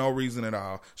off for no reason at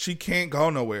all. She can't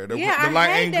go nowhere. The light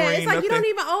ain't green. It's like nothing. You don't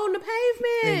even own the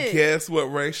pavement. And guess what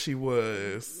race she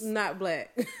was? Not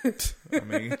black. I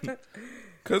mean,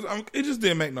 because it just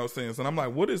didn't make no sense. And I'm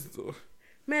like, what is...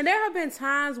 Man, there have been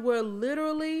times where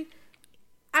literally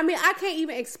I mean, I can't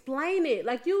even explain it.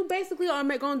 Like, you basically are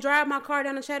going to drive my car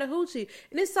down to Chattahoochee.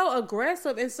 And it's so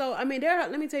aggressive. And so, I mean,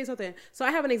 let me tell you something. So,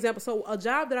 I have an example. So, a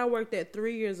job that I worked at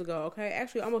 3 years ago, okay?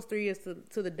 Actually, almost 3 years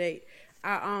to the date.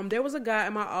 There was a guy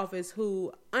in my office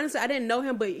who, honestly, I didn't know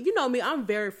him, but you know me, I'm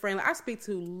very friendly. I speak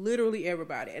to literally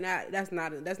everybody. And that's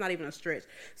not even a stretch.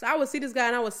 So, I would see this guy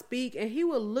and I would speak, and he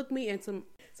would look me into...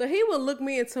 So he would look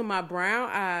me into my brown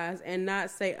eyes and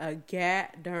not say a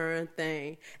darn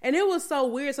thing. And it was so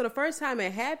weird. So the first time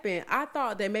it happened, I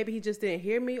thought that maybe he just didn't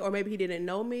hear me or maybe he didn't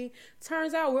know me.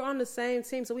 Turns out we're on the same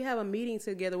team. So we have a meeting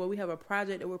together where we have a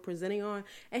project that we're presenting on.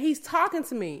 And he's talking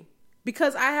to me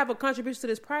because I have a contribution to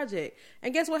this project.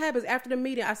 And guess what happens after the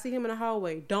meeting? I see him in the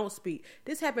hallway. Don't speak.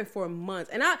 This happened for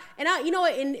months. And I, you know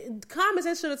what? And common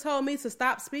sense should have told me to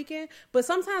stop speaking. But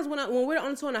sometimes when we're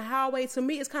on to in the hallway, to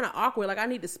me, it's kind of awkward. Like, I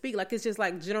need to speak. Like, it's just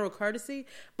like general courtesy.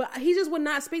 But he just would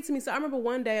not speak to me. So I remember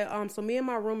one day, so me and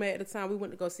my roommate at the time, we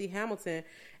went to go see Hamilton.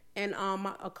 And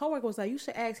a coworker was like, you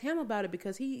should ask him about it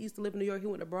because he used to live in New York. He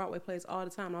went to Broadway plays all the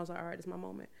time. And I was like, all right, this is my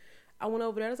moment. I went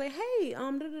over there. I was like, hey,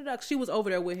 She was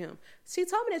over there with him. She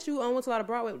told me that you went to a lot of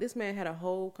Broadway. This man had a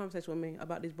whole conversation with me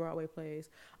about these Broadway plays.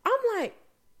 I'm like,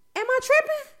 am I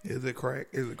tripping? Is it crack?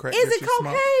 Is it crack? Is it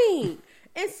cocaine?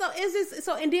 And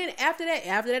so and then after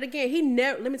that again,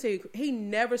 he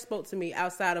never spoke to me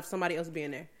outside of somebody else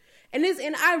being there. And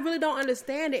I really don't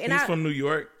understand it. And he's from New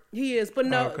York? He is, but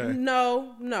no. I mean,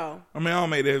 I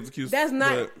don't make that excuse. That's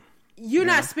not, you're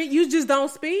not speak. You just don't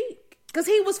speak. Because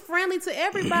he was friendly to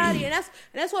everybody, and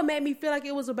that's what made me feel like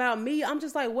it was about me. I'm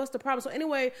just like, what's the problem? So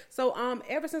anyway,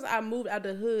 ever since I moved out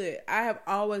the hood, I have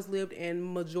always lived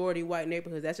in majority white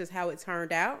neighborhoods. That's just how it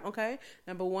turned out, okay?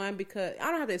 Number one, because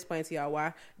I don't have to explain to y'all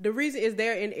why. The reason is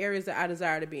they're in areas that I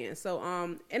desire to be in. So,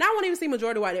 and I won't even see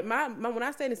majority white. When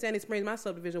I stayed in Sandy Springs, my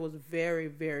subdivision was very,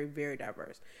 very, very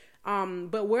diverse.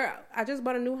 But I just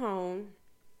bought a new home.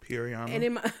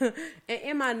 And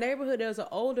in my neighborhood, there's an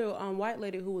older white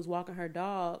lady who was walking her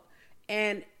dog,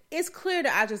 and it's clear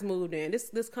that I just moved in.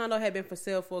 This condo had been for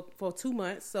sale for 2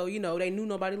 months, so you know they knew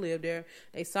nobody lived there.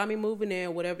 They saw me moving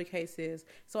in, whatever the case is.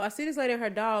 So I see this lady and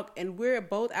her dog, and we're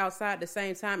both outside at the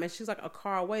same time, and she's like a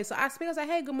car away. So I speak, I was like,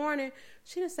 "Hey, good morning."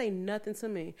 She didn't say nothing to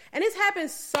me, and this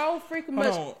happens so freaking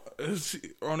much. Is she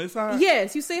on this side?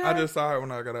 Yes, you see her. I just saw her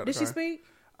when I got out. Did she speak?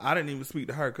 I didn't even speak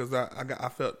to her because I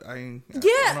felt I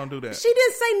don't do that. She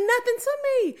didn't say nothing to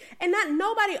me, and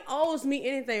nobody owes me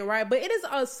anything, right? But it is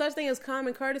a such thing as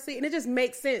common courtesy, and it just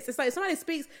makes sense. It's like if somebody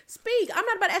speak. I'm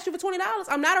not about to ask you for $20.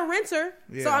 I'm not a renter,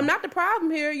 so I'm not the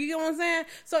problem here. You get what I'm saying?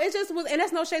 So it just was, and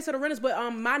that's no shade to the renters,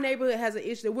 but my neighborhood has an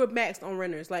issue that we're maxed on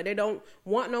renters. Like they don't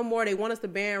want no more. They want us to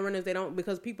ban renters. They don't,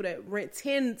 because people that rent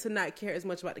tend to not care as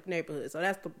much about the neighborhood. So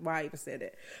that's why I even said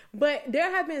that. But there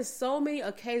have been so many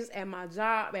occasions at my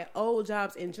job, at old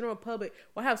jobs, in general public,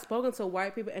 where I have spoken to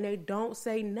white people and they don't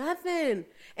say nothing, and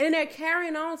then they're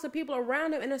carrying on to people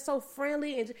around them, and they're so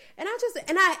friendly, and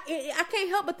I can't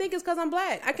help but think it's because I'm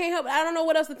black. I can't help. I don't know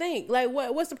what else to think. Like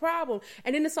what's the problem?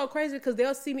 And then it's so crazy because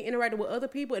they'll see me interacting with other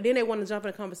people, and then they want to jump in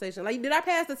a conversation. Like, did I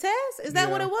pass the test? Is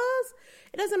that what it was?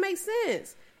 It doesn't make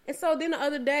sense. And so then the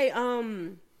other day,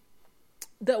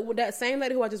 that same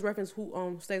lady who I just referenced,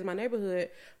 who stays in my neighborhood,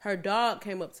 her dog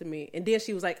came up to me, and then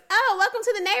she was like, "Oh, welcome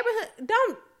to the neighborhood."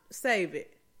 Don't save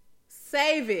it.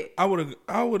 I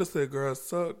would have said, "Girl,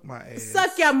 suck my ass.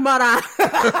 Suck your mother."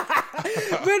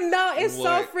 But no, it's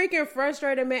so freaking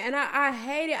frustrating, man. And I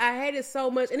hate it. I hate it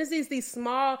so much. And it's these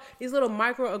little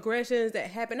microaggressions that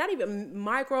happen. Not even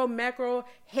micro, macro,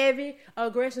 heavy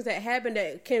aggressions that happen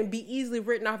that can be easily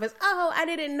written off as, "Oh, I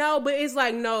didn't know." But it's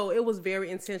like, no, it was very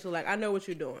intentional. Like, I know what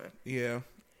you're doing. Yeah.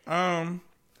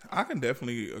 I can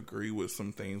definitely agree with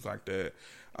some things like that.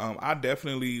 I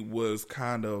definitely was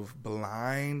kind of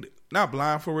blind. Not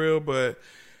blind for real, but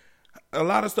a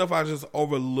lot of stuff I just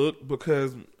overlooked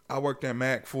because I worked at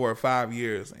Mac for 5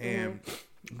 years, and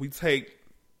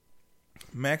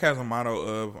Mac has a motto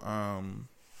of,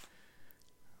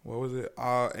 what was it?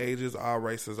 All ages, all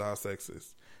races, all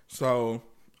sexes. So,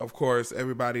 of course,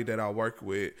 everybody that I worked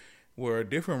with were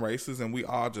different races, and we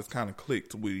all just kind of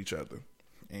clicked with each other.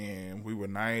 And we were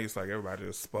nice, like everybody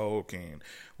just spoke, and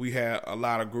we had a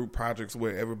lot of group projects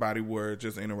where everybody were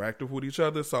just interactive with each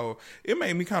other. So it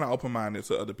made me kind of open-minded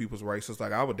to other people's races.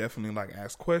 Like, I would definitely like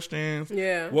ask questions.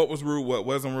 Yeah. What was rude? What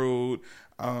wasn't rude?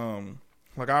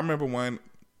 Like, I remember one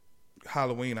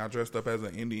Halloween, I dressed up as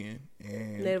an Indian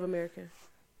and Native American.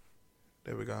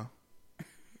 There we go.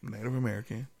 Native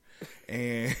American.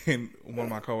 And one of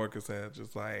my coworkers had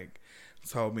just like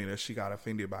told me that she got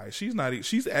offended by it.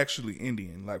 She's actually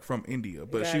Indian, like from India,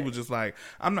 but she was just like,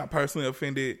 I'm not personally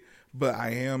offended, but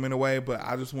I am in a way, but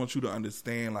I just want you to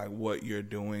understand like what you're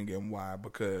doing and why,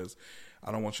 because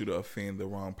I don't want you to offend the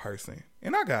wrong person.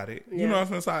 And I got it. You know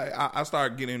what I'm saying? So I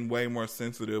started getting way more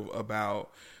sensitive about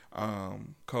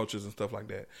cultures and stuff like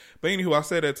that. But anywho, I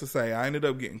said that to say I ended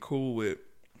up getting cool with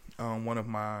one of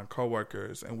my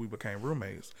coworkers, and we became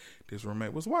roommates. This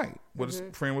roommate was white. His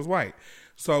friend was white.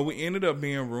 So we ended up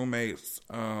being roommates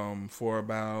for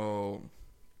about,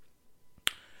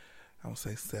 I would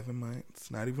say 7 months,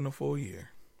 not even a full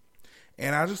year.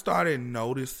 And I just started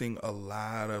noticing a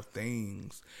lot of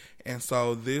things. And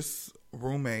so this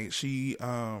roommate, she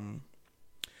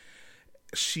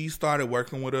started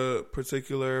working with a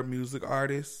particular music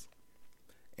artist.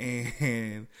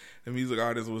 And the music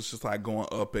artist was just like going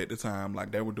up at the time.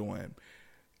 Like they were doing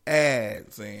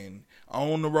ads and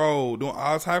on the road, doing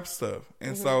all types of stuff.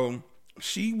 And so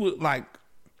she would like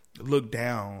look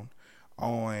down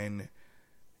on,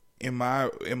 in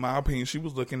my opinion, she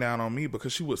was looking down on me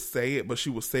because she would say it, but she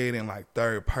would say it in like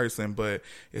third person. But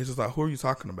it's just like, who are you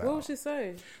talking about? What would she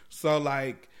say? So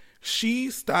like she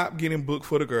stopped getting booked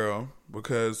for the girl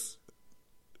because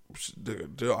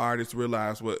the artist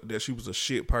realized that she was a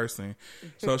shit person.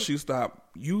 So she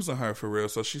stopped using her for real.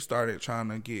 So she started trying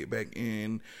to get back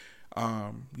in,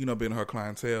 being her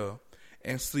clientele.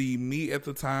 And see, me at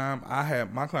the time,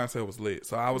 my clientele was lit.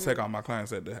 So I would take all my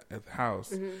clients at the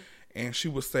house. And she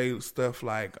would say stuff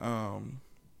like,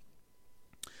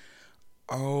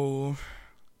 oh,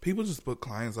 people just book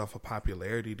clients off of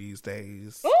popularity these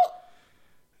days.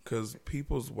 Because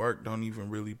people's work don't even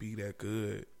really be that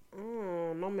good.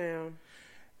 No, ma'am.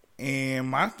 And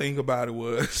my thing about it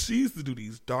was, she used to do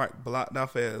these dark, blocked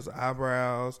off ass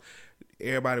eyebrows.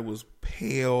 Everybody was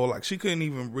pale. Like, she couldn't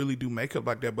even really do makeup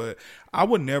like that. But I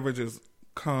would never just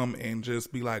come and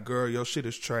just be like, girl, your shit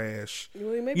is trash.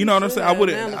 Well, you know what I'm saying? I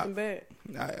wouldn't.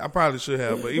 I I probably should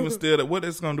have. But even still, what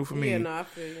it's going to do for me? Yeah, no, I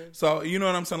feel you. So, you know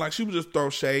what I'm saying? Like, she would just throw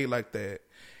shade like that.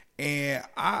 And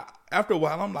after a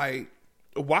while, I'm like,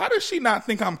 why does she not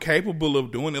think I'm capable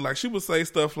of doing it? Like, she would say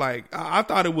stuff like, I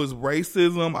thought it was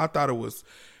racism. I thought it was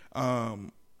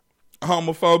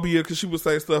homophobia, because she would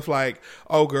say stuff like,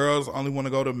 oh, girls only want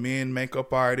to go to men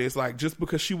makeup artists. Like, just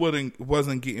because she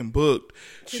wasn't getting booked,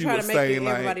 she would say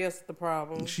like, everybody else is the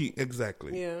problem.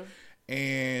 Exactly. Yeah.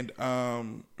 And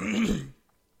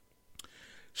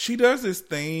she does this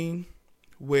thing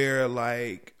where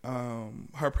like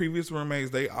her previous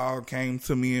roommates, they all came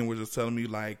to me and were just telling me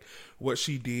like what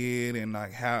she did, and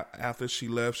like how after she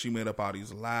left she made up all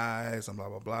these lies and blah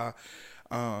blah blah.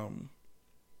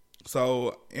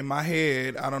 So in my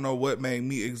head, I don't know what made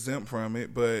me exempt from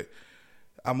it, but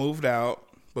I moved out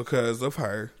because of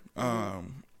her.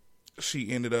 She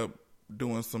ended up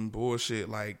doing some bullshit,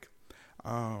 like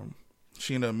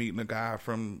she ended up meeting a guy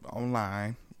from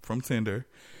online, from Tinder.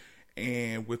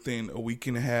 And within a week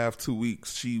and a half, 2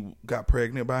 weeks, she got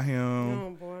pregnant by him. Oh,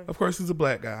 boy. Of course, he's a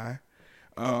black guy.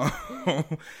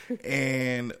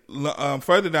 And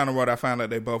further down the road, I found out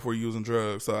they both were using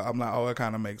drugs. So I'm like, oh, it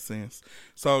kind of makes sense.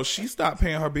 So she stopped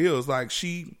paying her bills. Like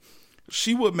she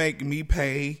would make me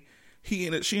pay. She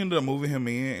ended up moving him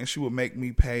in, and she would make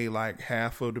me pay like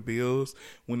half of the bills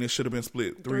when it should have been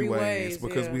split three ways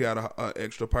because we had a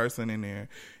extra person in there,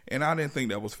 and I didn't think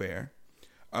that was fair.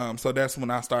 So that's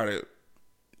when I started,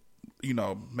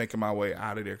 making my way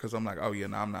out of there, because I'm like, oh yeah,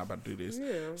 no, I'm not about to do this.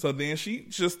 Yeah. So then she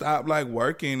just stopped like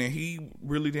working, and he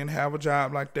really didn't have a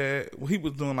job like that. Well, he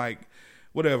was doing like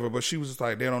whatever, but she was just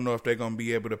like, they don't know if they're going to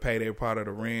be able to pay their part of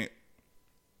the rent.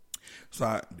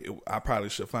 So I probably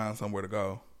should find somewhere to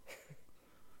go.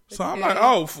 So I'm like,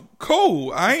 oh,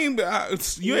 cool.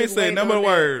 You ain't saying number of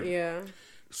word. Yeah.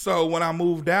 So when I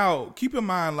moved out, keep in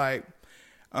mind, like,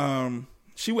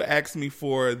 she would ask me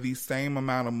for the same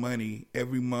amount of money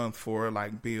every month for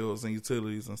like bills and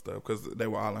utilities and stuff, because they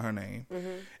were all in her name.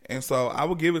 And so I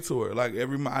would give it to her like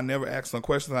every month. I never asked no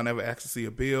questions. I never asked to see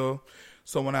a bill.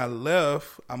 So when I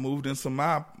left, I moved into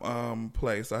my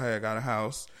place. I had got a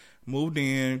house, moved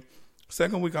in.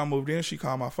 Second week I moved in, she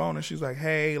called my phone and she's like,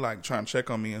 hey, like trying to check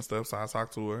on me and stuff. So I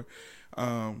talked to her.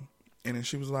 And then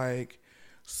she was like,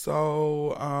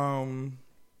 so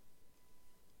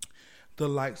the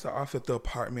lights are off at the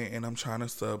apartment and I'm trying to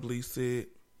sublease it.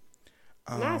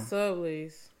 Not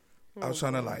sublease. I was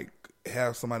trying to like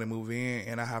have somebody move in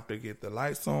and I have to get the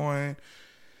lights on.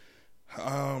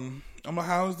 I'm like,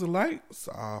 how's the lights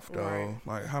off though? Right.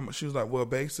 Like how much? She was like, well,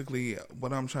 basically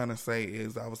what I'm trying to say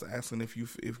is I was asking if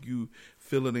you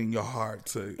feel it in your heart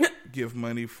to give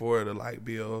money for the light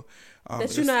bill.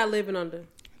 That you're not living under.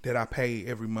 that I pay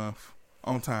every month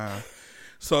on time.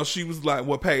 So she was like,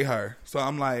 well, pay her. So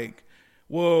I'm like,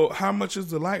 well, how much is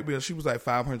the light bill? She was like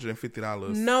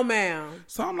 $550. No, ma'am.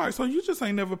 So I'm like, so you just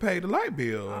ain't never paid the light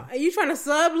bill. Are you trying to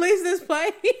sublease this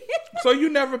place? So you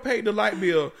never paid the light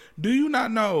bill. Do you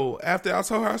not know? After I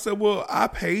told her, I said, well, I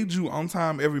paid you on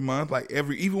time every month. Like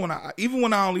even when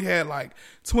I only had like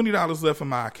 $20 left in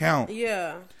my account.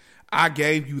 Yeah. I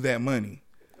gave you that money.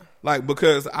 Like,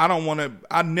 because I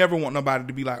never want nobody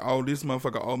to be like, oh, this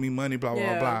motherfucker owe me money, blah,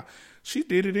 blah, blah. She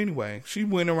did it anyway. She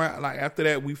went around, like, after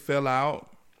that, we fell out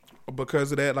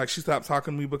because of that. Like, she stopped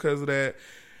talking to me because of that.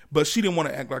 But she didn't want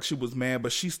to act like she was mad.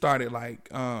 But she started, like,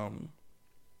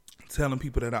 telling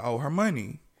people that I owe her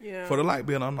money for the light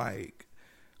bill. I'm like,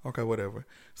 okay, whatever.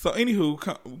 So,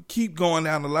 anywho, keep going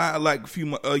down the line. Like,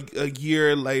 a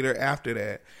year later after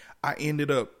that, I ended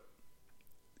up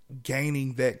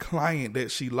gaining that client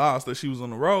that she lost, that she was on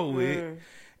the road with.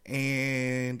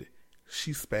 And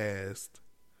she spazzed.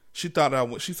 She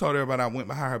she told everybody I went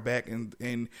behind her back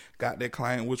and got that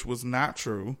client, which was not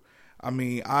true. I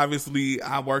mean, obviously,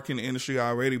 I work in the industry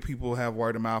already. People have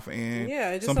word of mouth,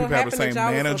 and some people have the same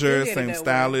manager, same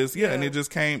stylist. Yeah, and it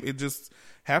just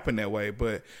happened that way.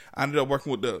 But I ended up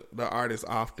working with the artist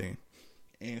often,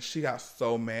 and she got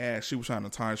so mad. She was trying to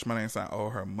tarnish my name, saying I owe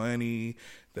her money,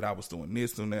 that I was doing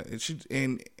this and that.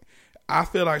 And I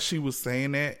feel like she was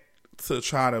saying that to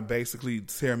try to basically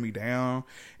tear me down,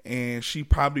 and she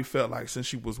probably felt like since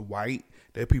she was white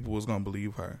that people was gonna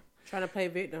believe her. Trying to play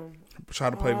victim.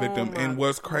 And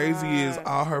what's crazy is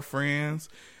all her friends,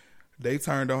 they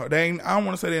turned on her. I don't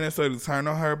want to say they necessarily turned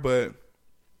on her, but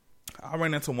I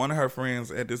ran into one of her friends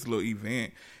at this little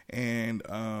event, and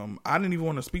I didn't even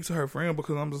want to speak to her friend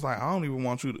because I'm just like, I don't even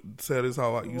want you to tell this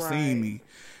how you seen me.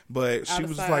 But she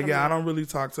was just like, I don't really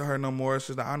talk to her no more. It's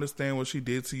just, I understand what she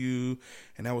did to you,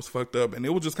 and that was fucked up. And it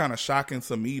was just kind of shocking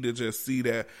to me to just see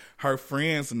that her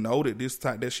friends noted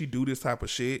that she do this type of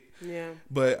shit. Yeah.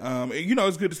 But,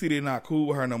 it's good to see they're not cool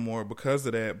with her no more because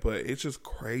of that. But it's just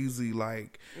crazy,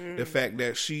 like, the fact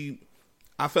that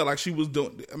I felt like she was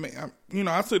doing,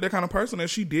 I took that kind of person that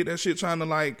she did that shit trying to,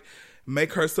 like,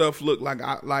 make herself look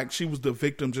like she was the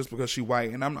victim just because she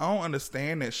white. And I don't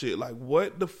understand that shit. Like,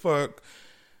 what the fuck?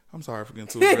 I'm sorry for getting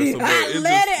too aggressive. But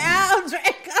Let it out,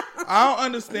 Draco. I don't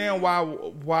understand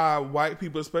why white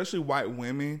people, especially white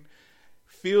women,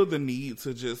 feel the need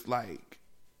to just, like,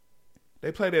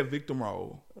 they play that victim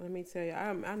role. Let me tell you,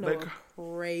 I know a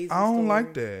crazy I don't story.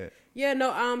 like that. Yeah,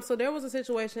 no, so there was a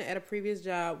situation at a previous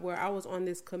job where I was on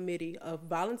this committee, a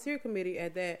volunteer committee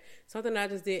at that, something I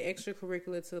just did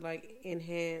extracurricular to, like,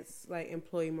 enhance, like,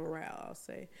 employee morale, I'll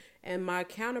say. And my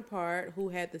counterpart, who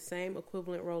had the same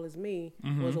equivalent role as me,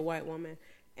 was a white woman.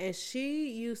 And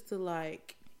she used to,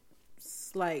 like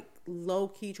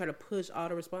low-key try to push all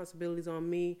the responsibilities on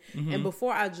me. And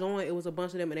before I joined, it was a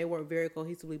bunch of them, and they worked very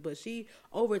cohesively. But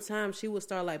over time, she would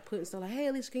start, like, putting stuff like, hey,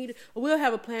 Alicia, can you do... We'll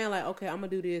have a plan, like, okay, I'm going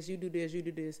to do this, you do this, you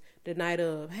do this. The night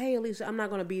of, hey, Alicia, I'm not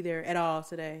going to be there at all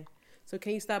today. So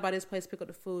can you stop by this place, pick up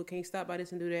the food? Can you stop by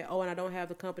this and do that? Oh, and I don't have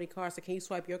the company card, so can you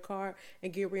swipe your card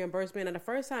and get reimbursement? And the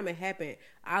first time it happened,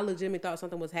 I legitimately thought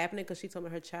something was happening because she told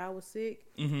me her child was sick.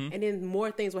 And then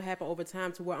more things would happen over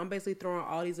time to where I'm basically throwing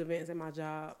all these events at my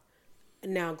job.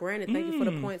 Now, granted, thank you for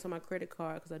the points on my credit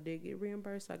card because I did get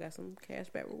reimbursed. So I got some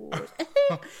cashback rewards.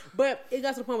 But it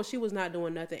got to the point where she was not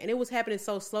doing nothing. And it was happening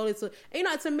so slowly.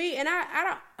 To me, and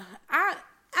I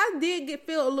did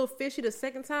feel a little fishy the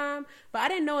second time, but I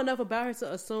didn't know enough about her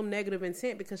to assume negative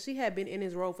intent because she had been in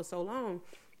his role for so long.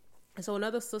 And so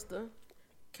another sister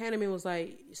came to me and was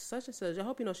like, such and such, I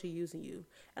hope you know she's using you.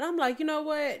 And I'm like, you know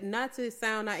what? Not to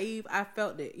sound naive, I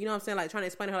felt it. You know what I'm saying? Like trying to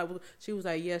explain to her, like, she was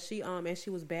like, yeah, and she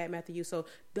was bad mouthing you. So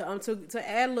to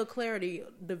add a little clarity,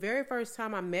 the very first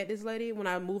time I met this lady, when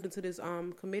I moved into this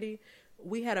committee,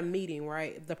 we had a meeting,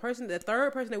 right? The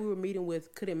third person that we were meeting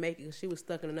with couldn't make it because she was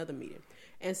stuck in another meeting.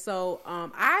 And so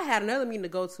I had another meeting to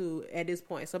go to at this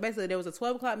point. So basically there was a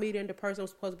 12 o'clock meeting. The person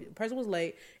was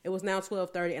late. It was now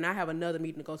 12:30 and I have another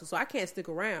meeting to go to. So I can't stick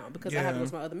around because I have to go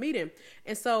to my other meeting.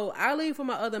 And so I leave for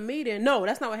my other meeting. No,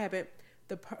 that's not what happened.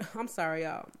 I'm sorry,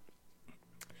 y'all.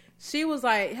 She was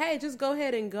like, hey, just go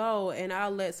ahead and go and I'll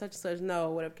let such and such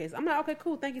know, whatever case. I'm like, okay,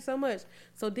 cool. Thank you so much.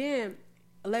 So then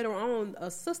later on, a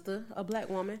sister, a black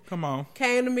woman,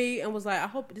 came to me and was like, I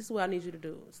hope this is what I need you to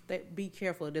do. Be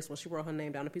careful of this one. She wrote her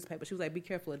name down on a piece of paper. She was like, be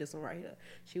careful of this one right here.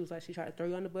 She was like, she tried to throw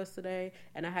you on the bus today,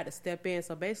 and I had to step in.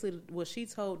 So basically, what she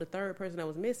told the third person that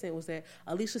was missing was that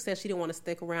Alicia said she didn't want to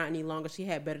stick around any longer. She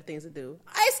had better things to do.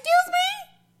 Excuse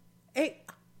me? Hey,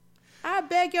 I I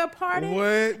beg your pardon? What?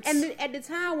 And then at the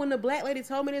time when the black lady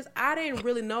told me this, I didn't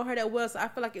really know her that well, so I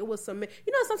feel like it was some,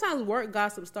 sometimes work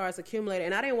gossip starts accumulating,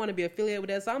 and I didn't want to be affiliated with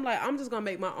that, so I'm like, I'm just gonna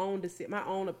make my own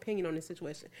opinion on this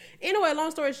situation. Anyway,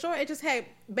 long story short, it just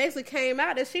basically came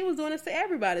out that she was doing this to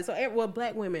everybody. So,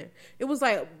 black women. It was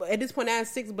like at this point, I had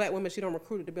 6 black women she don't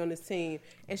recruited to be on this team,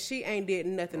 and she ain't did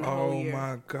nothing the whole year. Oh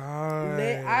my God!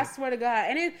 I swear to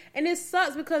God, and it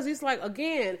sucks because it's like,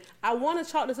 again, I want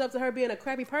to chalk this up to her being a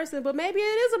crappy person, but maybe it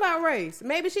is about race.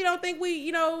 Maybe she don't think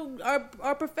we,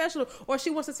 are professional, or she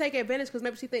wants to take advantage because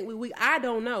maybe she think we weak. I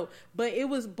don't know, but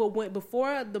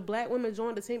before the black women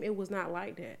joined the team, it was not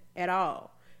like that at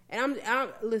all. And I'm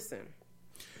listen,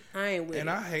 I ain't with it. And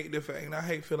I hate the fact, and I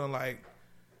hate feeling like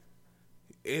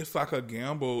it's like a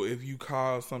gamble if you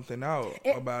call something out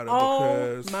about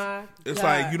it, because it's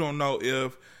like you don't know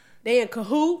if they in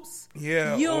cahoots.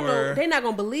 Yeah, you don't know. They're not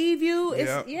gonna believe you.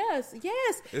 It's, yes.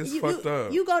 It's fucked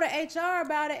up. You go to HR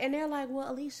about it, and they're like,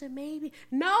 "Well, Alicia, maybe."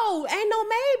 No, ain't no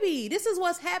maybe. This is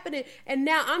what's happening, and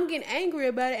now I'm getting angry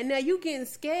about it, and now you getting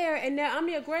scared, and now I'm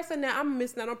the aggressor. Now I'm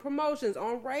missing out on promotions,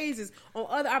 on raises, on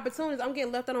other opportunities. I'm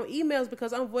getting left out on emails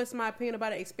because I'm voicing my opinion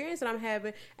about an experience that I'm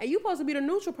having, and you supposed to be the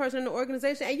neutral person in the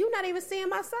organization, and you're not even seeing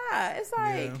my side. It's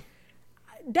like. Yeah.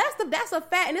 That's a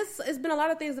fact, and it's been a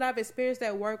lot of things that I've experienced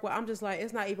at work where I'm just like,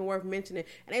 it's not even worth mentioning.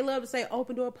 And they love to say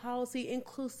open door policy,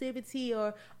 inclusivity,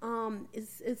 or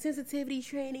it's sensitivity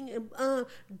training, and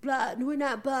blah, we're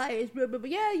not biased, blah, blah, blah.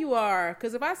 Yeah, you are.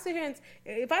 Because if I sit here and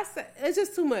say, it's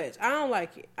just too much. I don't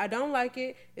like it. I don't like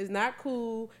it. It's not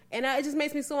cool, and it just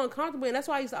makes me so uncomfortable. And that's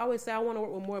why I used to always say I want to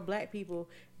work with more black people,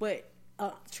 but.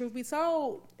 Truth be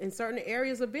told, in certain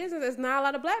areas of business, there's not a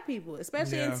lot of black people,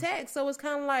 especially in tech. So it's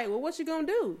kind of like, well, what you gonna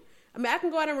do? I mean, I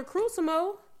can go out and recruit some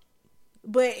more,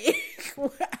 but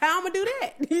how I'm gonna do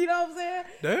that? You know what I'm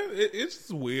saying? It's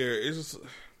just weird. It's just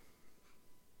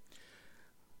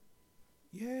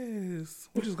yes,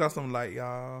 we just got some light,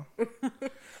 y'all.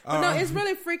 No, it's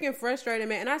really freaking frustrating,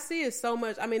 man. And I see it so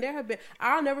much. I mean,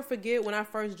 I'll never forget when I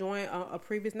first joined a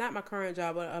previous, not my current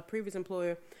job, but a previous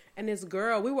employer. And this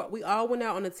girl, we all went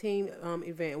out on a team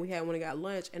event. We had one that got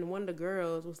lunch, and one of the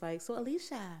girls was like, "So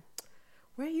Alicia,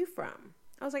 where are you from?"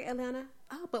 I was like, "Atlanta."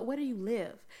 "Oh, but where do you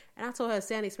live?" And I told her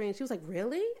Sandy Springs. She was like,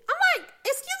 "Really?" I'm like,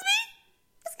 "Excuse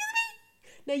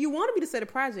me." Now you wanted me to say the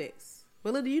projects,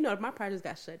 but little do you know, my projects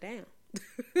got shut down.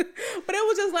 But it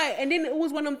was just like, and then it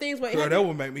was one of them things where that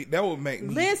would make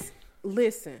me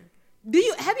listen.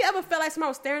 Have you ever felt like somebody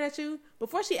was staring at you?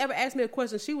 Before she ever asked me a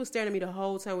question, she was staring at me the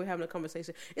whole time we were having a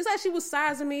conversation. It's like she was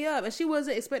sizing me up, and she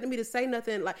wasn't expecting me to say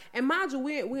nothing. Like, and mind you,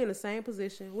 we're in the same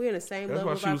position, we're in the same level.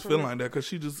 That's why she was feeling like that,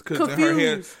 because in her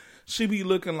head, she be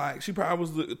looking like she probably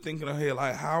was thinking in her head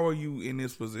like, "How are you in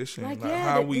this position? Like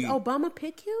how did Obama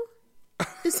pick you?"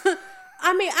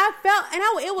 I mean, I felt,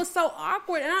 and it was so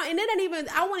awkward, and I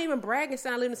wasn't even bragging,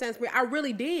 saying I live in the same spirit. I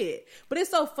really did, but it's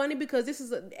so funny because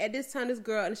at this time, this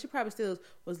girl, and she probably still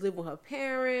was living with her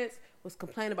parents, was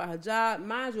complaining about her job.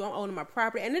 Mind you, I'm owning my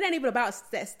property, and it ain't even about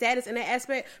that status in that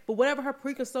aspect. But whatever her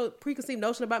preconceived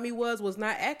notion about me was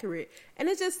not accurate, and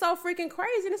it's just so freaking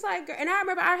crazy. And it's like, and I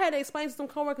remember I had to explain to some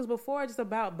coworkers before just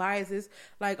about biases.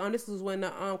 Like, this was when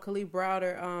the Khalid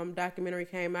Browder documentary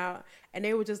came out, and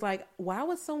they were just like, why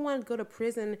would someone go to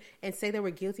prison and say they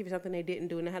were guilty for something they didn't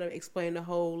do? And they had to explain the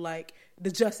whole, like, the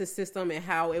justice system and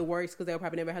how it works, because they'll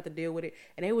probably never have to deal with it.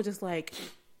 And they were just like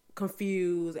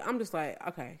confused. I'm just like,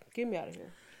 okay, get me out of here.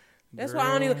 That's why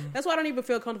I don't even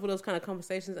feel comfortable with those kind of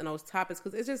conversations and those topics,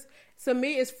 because it's just, to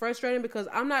me, it's frustrating because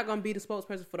I'm not going to be the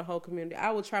spokesperson for the whole community.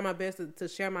 I will try my best to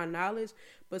share my knowledge,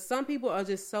 but some people are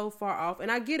just so far off. And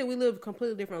I get it, we live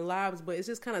completely different lives, but it's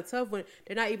just kind of tough when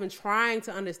they're not even trying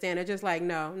to understand. They're just like,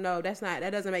 no,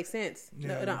 that doesn't make sense.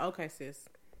 Yeah. No, okay, sis.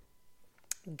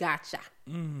 Gotcha.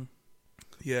 Mm-hmm.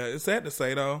 Yeah, it's sad to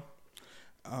say though.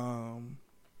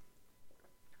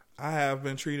 I have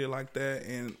been treated like that,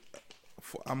 and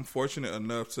I'm fortunate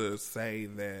enough to say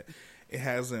that I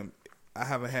haven't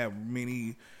had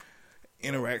many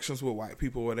interactions with white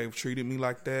people where they've treated me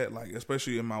like that, like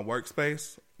especially in my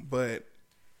workspace. But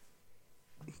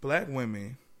black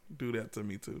women do that to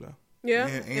me too, though. Yeah,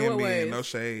 in what ways? No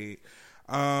shade.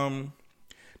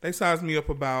 They size me up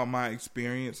about my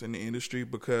experience in the industry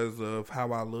because of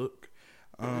how I look.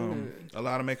 A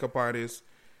lot of makeup artists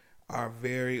are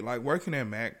very, like, working at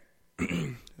MAC.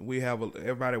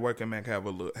 Everybody working at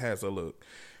MAC has a look.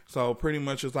 So pretty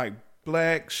much it's like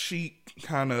black, chic,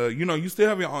 kind of, you still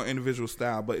have your own individual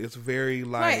style, but it's very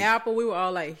like Apple, we were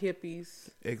all like hippies.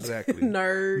 Exactly.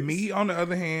 Nerds. Me, on the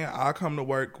other hand, I come to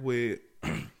work with,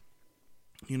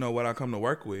 you know, what I come to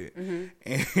work with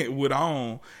and with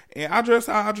on. And I dress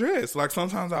how I dress. Like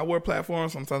sometimes I wear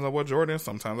platforms, sometimes I wear Jordans,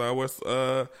 sometimes I wear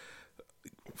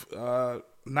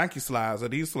Nike slides or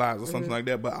these slides or something like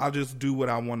that. But I just do what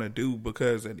I want to do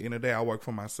because at the end of the day, I work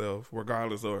for myself,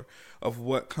 regardless of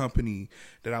what company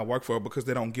that I work for, because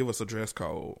they don't give us a dress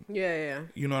code. Yeah.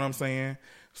 You know what I'm saying?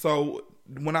 So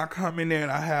when I come in there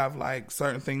and I have like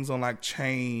certain things on, like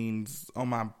chains on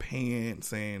my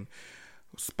pants and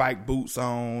spike boots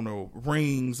on or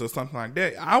rings or something like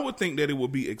that, I would think that it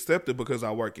would be accepted because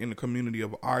I work in the community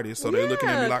of artists. So they're looking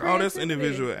at me like, oh, that's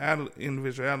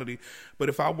individuality. But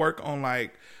if I work on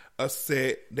like a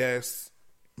set that's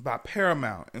by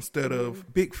Paramount instead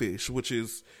of Big Fish, which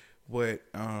is what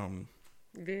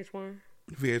VH1,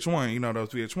 you know, those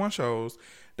VH1 shows,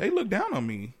 they look down on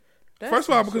me. That's First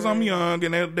of all, because I'm young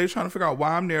and they're trying to figure out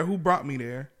why I'm there, who brought me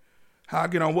there, how I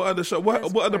get on, what other show,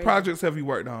 what other projects have you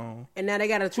worked on? And now they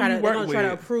gotta try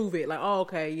to approve it. Like, oh,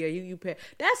 okay, yeah, you pay.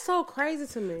 That's so crazy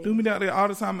to me. Do me down there all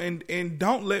the time, and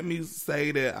don't let me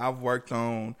say that I've worked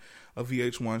on a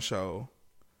VH1 show.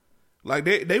 Like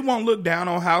they won't look down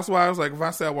on Housewives. Like if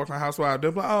I say I worked on Housewives,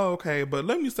 they'll be like, oh, okay. But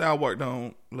let me say I worked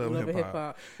on Love and Hip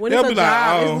Hop. When it's a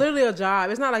job, it's literally a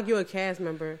job. It's not like you're a cast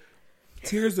member.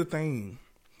 Here's the thing.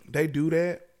 They do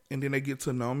that, and then they get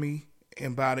to know me,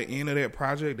 and by the end of that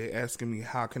project, they're asking me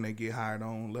how can they get hired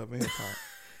on Love and Hip Hop.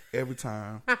 Every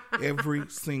time. Every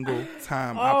single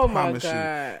time. I promise you.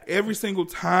 Every single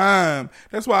time.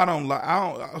 That's why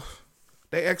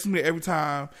they ask me every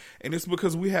time, and it's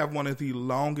because we have one of the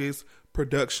longest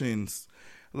productions.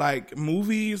 Like,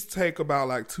 movies take about,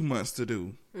 like, 2 months to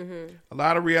do. A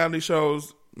lot of reality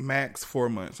shows, max 4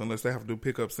 months, unless they have to do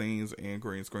pickup scenes and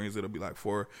green screens. It'll be, like,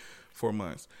 4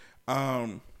 months.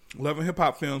 Love and Hip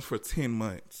Hop films for 10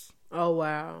 months. Oh,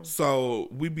 wow. So,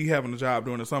 we be having a job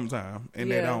during the summertime,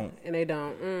 and they don't. And they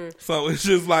don't. So, it's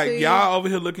just like, y'all over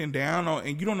here looking down on,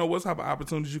 and you don't know what type of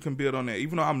opportunities you can build on that.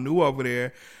 Even though I'm new over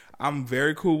there, I'm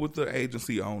very cool with the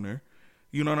agency owner.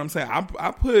 You know what I'm saying?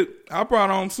 I brought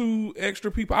on 2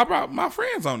 extra people. I brought my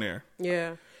friends on there.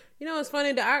 Yeah. You know, it's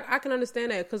funny that I can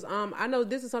understand that because I know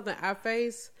this is something I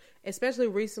face, especially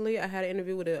recently. I had an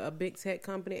interview with a big tech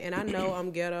company, and I know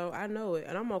I'm ghetto. I know it,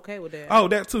 and I'm okay with that. Oh,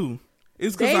 that too.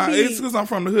 It's because I'm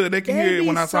from the hood. They can hear it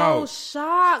when I talk. So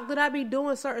shocked that I be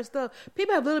doing certain stuff.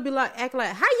 People have literally be like, acting like,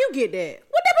 how you get that?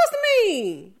 What that supposed to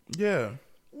mean? Yeah.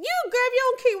 You, girl, if you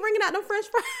don't keep ringing out them French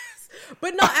fries.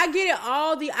 But no, I get it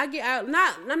I'm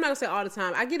not gonna say all the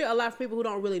time. I get it a lot of people who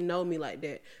don't really know me like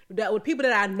that. That with people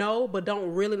that I know but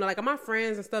don't really know. Like my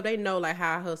friends and stuff, they know like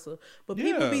how I hustle. But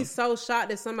people be so shocked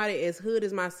that somebody as hood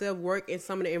as myself work in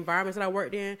some of the environments that I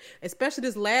worked in. Especially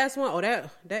this last one. Oh,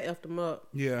 that effed them up.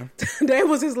 Yeah. They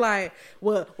was just like,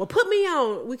 well, put me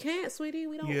on. We can't, sweetie.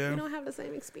 We don't have the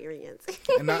same experience.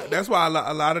 And that's why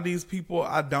a lot of these people,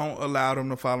 I don't allow them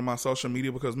to follow my social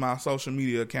media because my social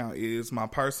media account is my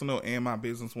personal and my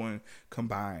business one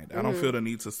combined. I don't feel the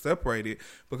need to separate it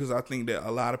because I think that a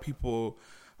lot of people,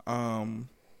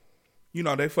 you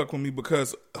know, they fuck with me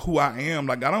because who I am.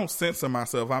 Like, I don't censor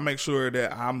myself. I make sure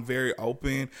that I'm very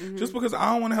open just because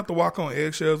I don't want to have to walk on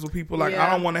eggshells with people. Like,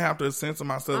 I don't want to have to censor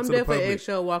myself to the public. I'm definitely an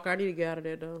eggshell walker. I need to get out of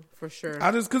there, though, for sure.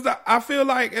 Because I feel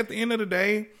like at the end of the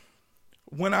day,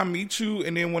 when I meet you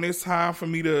and then when it's time for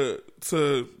me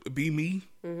to be me,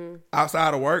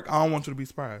 outside of work, I don't want you to be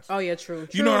surprised. Oh yeah, true.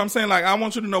 You know what I'm saying? Like, I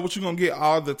want you to know what you're gonna get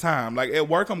all the time. Like at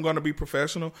work, I'm gonna be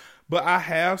professional, but I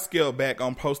have scaled back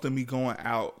on posting me going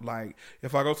out. Like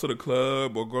if I go to the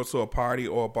club or go to a party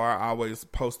or a bar, I always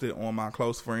post it on my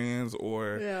close friends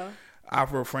or I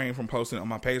refrain from posting it on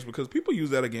my page because people use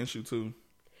that against you too.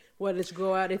 What, did you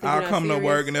go out? I'll come to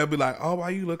work and they'll be like, "Oh, why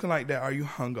are you looking like that? Are you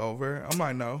hungover?" I'm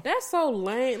like, "No." That's so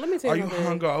lame. Let me tell you something.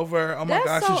 Are you hungover? Oh my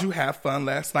gosh, did you have fun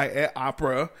last night at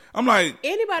opera? I'm like,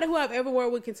 anybody who I've ever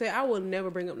worked with can say I will never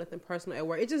bring up nothing personal at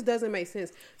work. It just doesn't make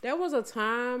sense. There was a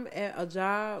time at a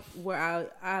job where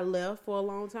I left for a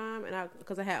long time and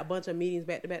because I had a bunch of meetings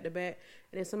back to back to back,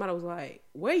 and then somebody was like,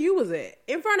 "Where you was at?"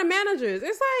 In front of managers.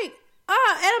 It's like, at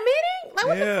a meeting? Like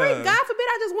what the freak? God forbid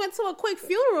I just went to a quick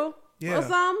funeral. Or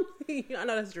something. I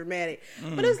know that's dramatic.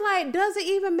 But it's like, does it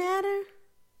even matter?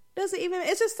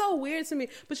 It's just so weird to me.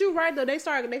 But you're right though, they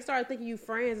started thinking you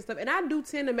friends and stuff. And I do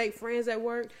tend to make friends at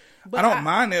work. But I don't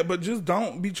mind that, but just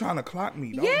don't be trying to clock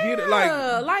me. Don't get it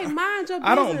like mind your business.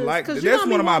 I don't like that. That's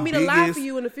one of my biggest, to lie for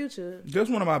you in the future.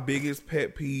 Just one of my biggest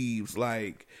pet peeves.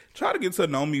 Like, try to get to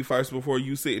know me first before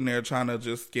you sitting there trying to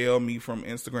just scale me from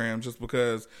Instagram just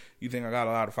because you think I got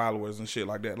a lot of followers and shit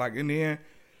like that. Like, in the end,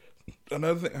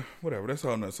 another thing, whatever, that's a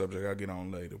whole nother subject I'll get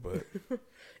on later, but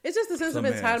It's just a sense of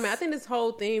mess. entitlement. I think this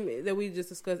whole theme that we just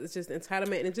discussed is just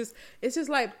entitlement, and it's just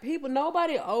like people.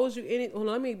 Nobody owes you any. Well,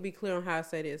 let me be clear on how I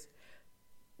say this.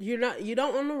 You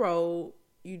don't own the road.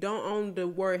 You don't own the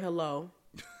word hello.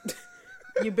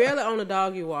 You barely own the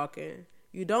dog you walking.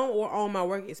 You don't own my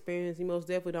work experience. You most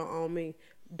definitely don't own me.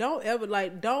 Don't ever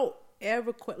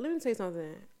quit. Let me tell you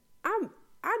something.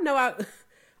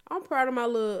 I'm proud of my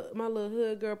little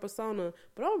hood girl persona,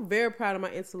 but I'm very proud of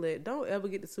my intellect. Don't ever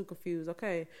get the two confused,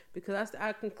 okay? Because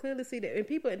I can clearly see that. And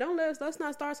people, let's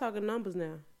not start talking numbers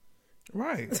now.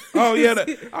 Right. Oh yeah,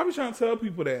 I be trying to tell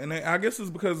people that, and I guess it's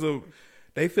because of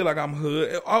they feel like I'm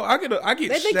hood. Oh, I get.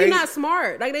 They think you're not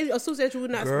smart. Like they associate you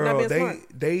with not being smart.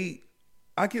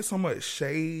 I get so much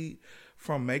shade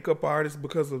from makeup artists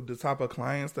because of the type of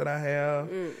clients that I have.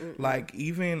 Like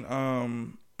even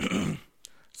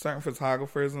certain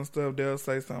photographers and stuff, they'll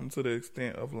say something to the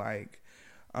extent of like,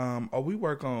 we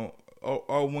work on,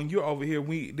 when you're over here,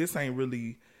 this ain't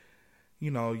really,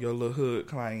 your little hood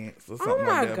clients or something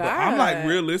like that. God. But I'm like,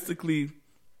 realistically,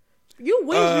 you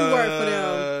wish you worked for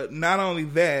them. Not only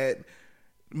that,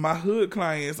 my hood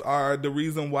clients are the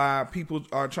reason why people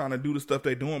are trying to do the stuff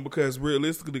they're doing, because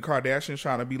realistically, the Kardashians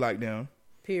trying to be like them.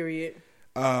 Period.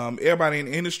 Everybody in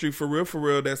the industry, for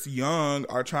real, that's young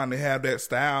are trying to have that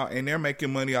style, and they're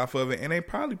making money off of it, and they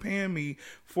probably paying me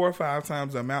 4 or 5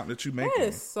 times the amount that you making. That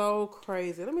is so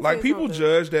crazy. Let me like, tell you people something.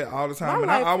 judge that all the time,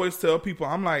 and I always tell people,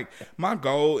 I'm like, my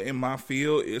goal in my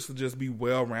field is to just be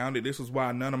well rounded. This is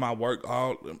why none of my work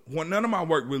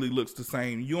really looks the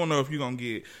same. You don't know if you're gonna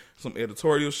get some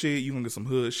editorial shit, you're gonna get some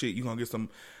hood shit, you're gonna get some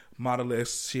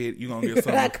Model-S shit. You gonna get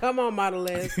some. Come on,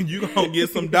 Model-S. You gonna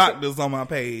get some doctors on my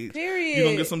page. Period. You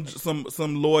gonna get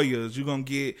some lawyers. You gonna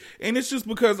get, and it's just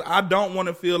because I don't want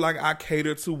to feel like I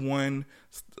cater to one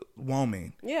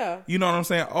woman. Yeah. You know what I'm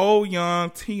saying? Old, young,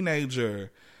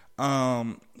 teenager,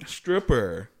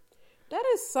 stripper. That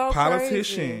is so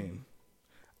politician. crazy.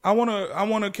 I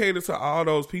wanna cater to all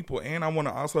those people, and I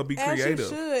wanna also be creative. As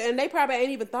you should, and they probably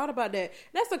ain't even thought about that.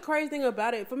 That's the crazy thing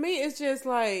about it. For me, it's just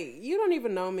like, you don't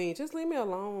even know me. Just leave me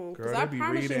alone, because I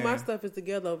promise you, my stuff is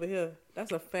together over here.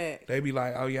 That's a fact. They be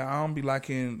like, oh yeah, I don't be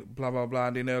liking blah blah blah.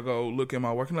 And then they'll go look at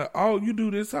my work and like, oh, you do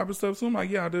this type of stuff. So I'm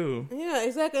like, yeah, I do. Yeah,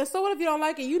 exactly. And so what if you don't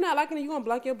like it? You not liking it, you gonna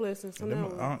block your blessings. So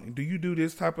no. Do you do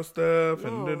this type of stuff?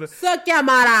 No. And suck your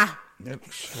mother. I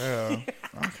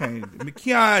can't make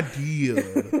your idea.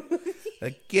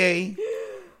 Okay.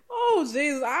 Oh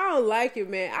Jesus, I don't like it,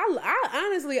 man. I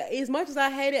honestly, as much as I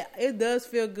hate it, it does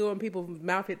feel good when people's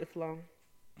mouth hit the floor.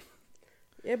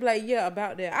 They'd be like, yeah,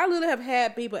 about that. I literally have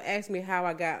had people ask me how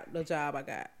I got the job I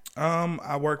got.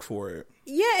 I work for it.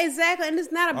 Yeah, exactly. And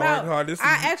it's not about,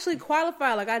 I actually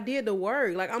qualify. Like, I did the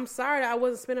work. Like, I'm sorry that I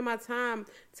wasn't spending my time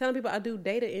telling people I do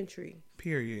data entry.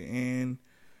 Period. And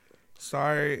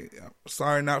sorry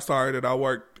that I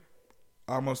worked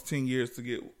almost 10 years to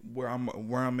get where I'm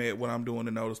at, what I'm doing,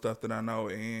 to know the stuff that I know,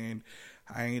 and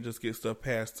I ain't just get stuff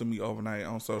passed to me overnight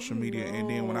on social media, and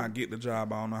then when I get the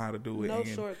job, I don't know how to do it. No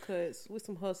shortcuts. With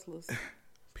some hustlers.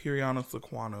 Periana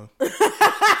Sequana.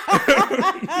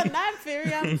 Not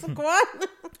Periana Sequana.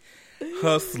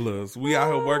 Hustlers. We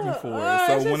out here working for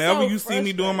it. So whenever you see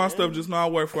me doing my stuff, just know I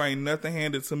work for it. Ain't nothing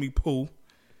handed to me, poo.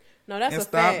 No, that's a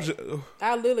fact.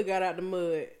 I literally got out the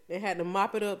mud and had to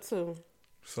mop it up too.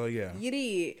 So yeah, you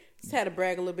did. Just had to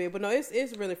brag a little bit, but no, it's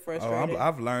really frustrating.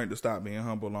 I've learned to stop being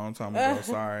humble a long time ago.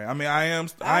 Sorry, I mean I am.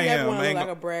 I never want to look like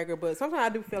a bragger, but sometimes I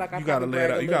do feel like I. You gotta lay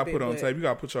it out. You gotta put it on tape. You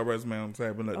gotta put your resume on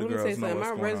tape and let the girls know what's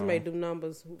going on. My resume do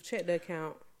numbers. Check the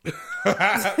account.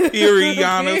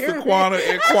 Periana Sequana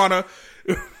Equana.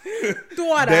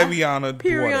 Daughter.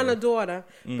 Periana daughter.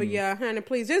 But yeah, honey,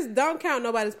 please just don't count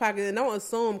nobody's pocket and don't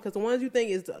assume, because the ones you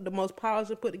think is the most polished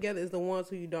and put together is the ones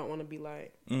who you don't want to be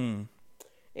like.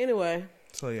 Anyway.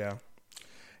 So yeah.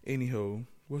 Anywho,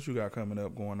 what you got coming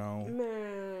up going on?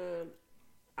 Man,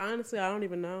 honestly, I don't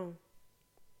even know.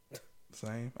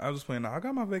 Same. I was just playing. I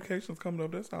got my vacations coming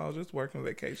up. That's all. Just working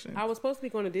vacation. I was supposed to be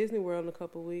going to Disney World in a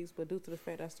couple of weeks, but due to the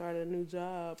fact I started a new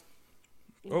job.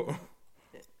 Yeah.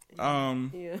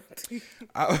 I'm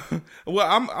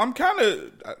kind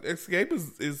of Escape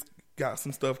is got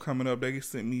some stuff coming up. They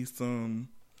sent me some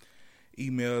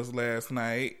emails last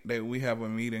night that we have a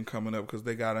meeting coming up because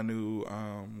they got a new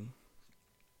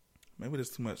maybe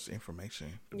there's too much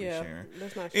information to be sharing.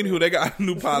 That's not true. Anywho, they got a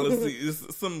new policy.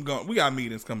 We got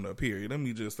meetings coming up, period. Let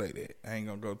me just say that. I ain't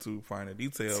gonna go too far into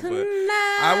detail, but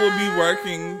I will be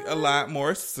working a lot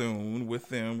more soon with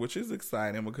them, which is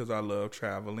exciting because I love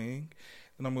traveling.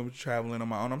 And I'm going to be traveling on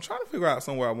my own. I'm trying to figure out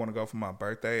somewhere I want to go for my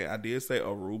birthday. I did say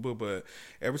Aruba, but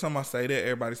every time I say that,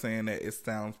 everybody's saying that it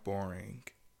sounds boring.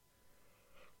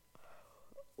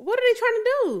 What are they trying to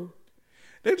do?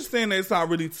 They're just saying that it's not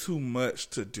really too much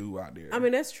to do out there. I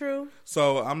mean, that's true.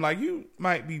 So I'm like, you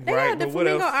might be They right, got the but what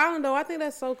else? Flamingo Island, though. I think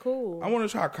that's so cool. I want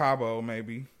to try Cabo,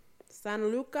 maybe. San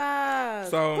Lucas.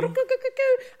 So,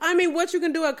 I mean, what you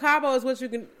can do at Cabo is what you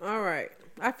can. All right,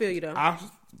 I feel you though. I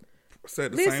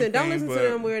said the same thing. Listen, don't listen to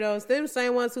them weirdos. They're the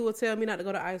same ones who will tell me not to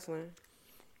go to Iceland,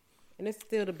 and it's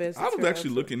still the best. I was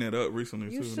actually looking that up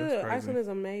recently you too. You That's should. crazy. Iceland is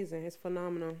amazing. It's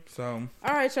phenomenal. So,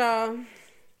 all right, y'all.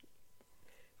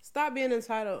 Stop being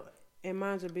entitled and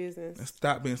mind your business. And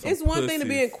stop being so. It's one thing to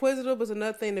be pussies. inquisitive, but it's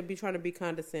another thing to be trying to be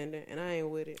condescending, and I ain't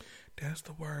with it. That's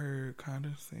the word,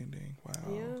 condescending.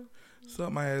 Wow. Yeah.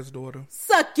 Suck my ass, daughter.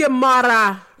 Suck your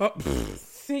mother. Oh,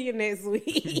 See you next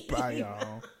week. bye,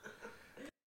 y'all.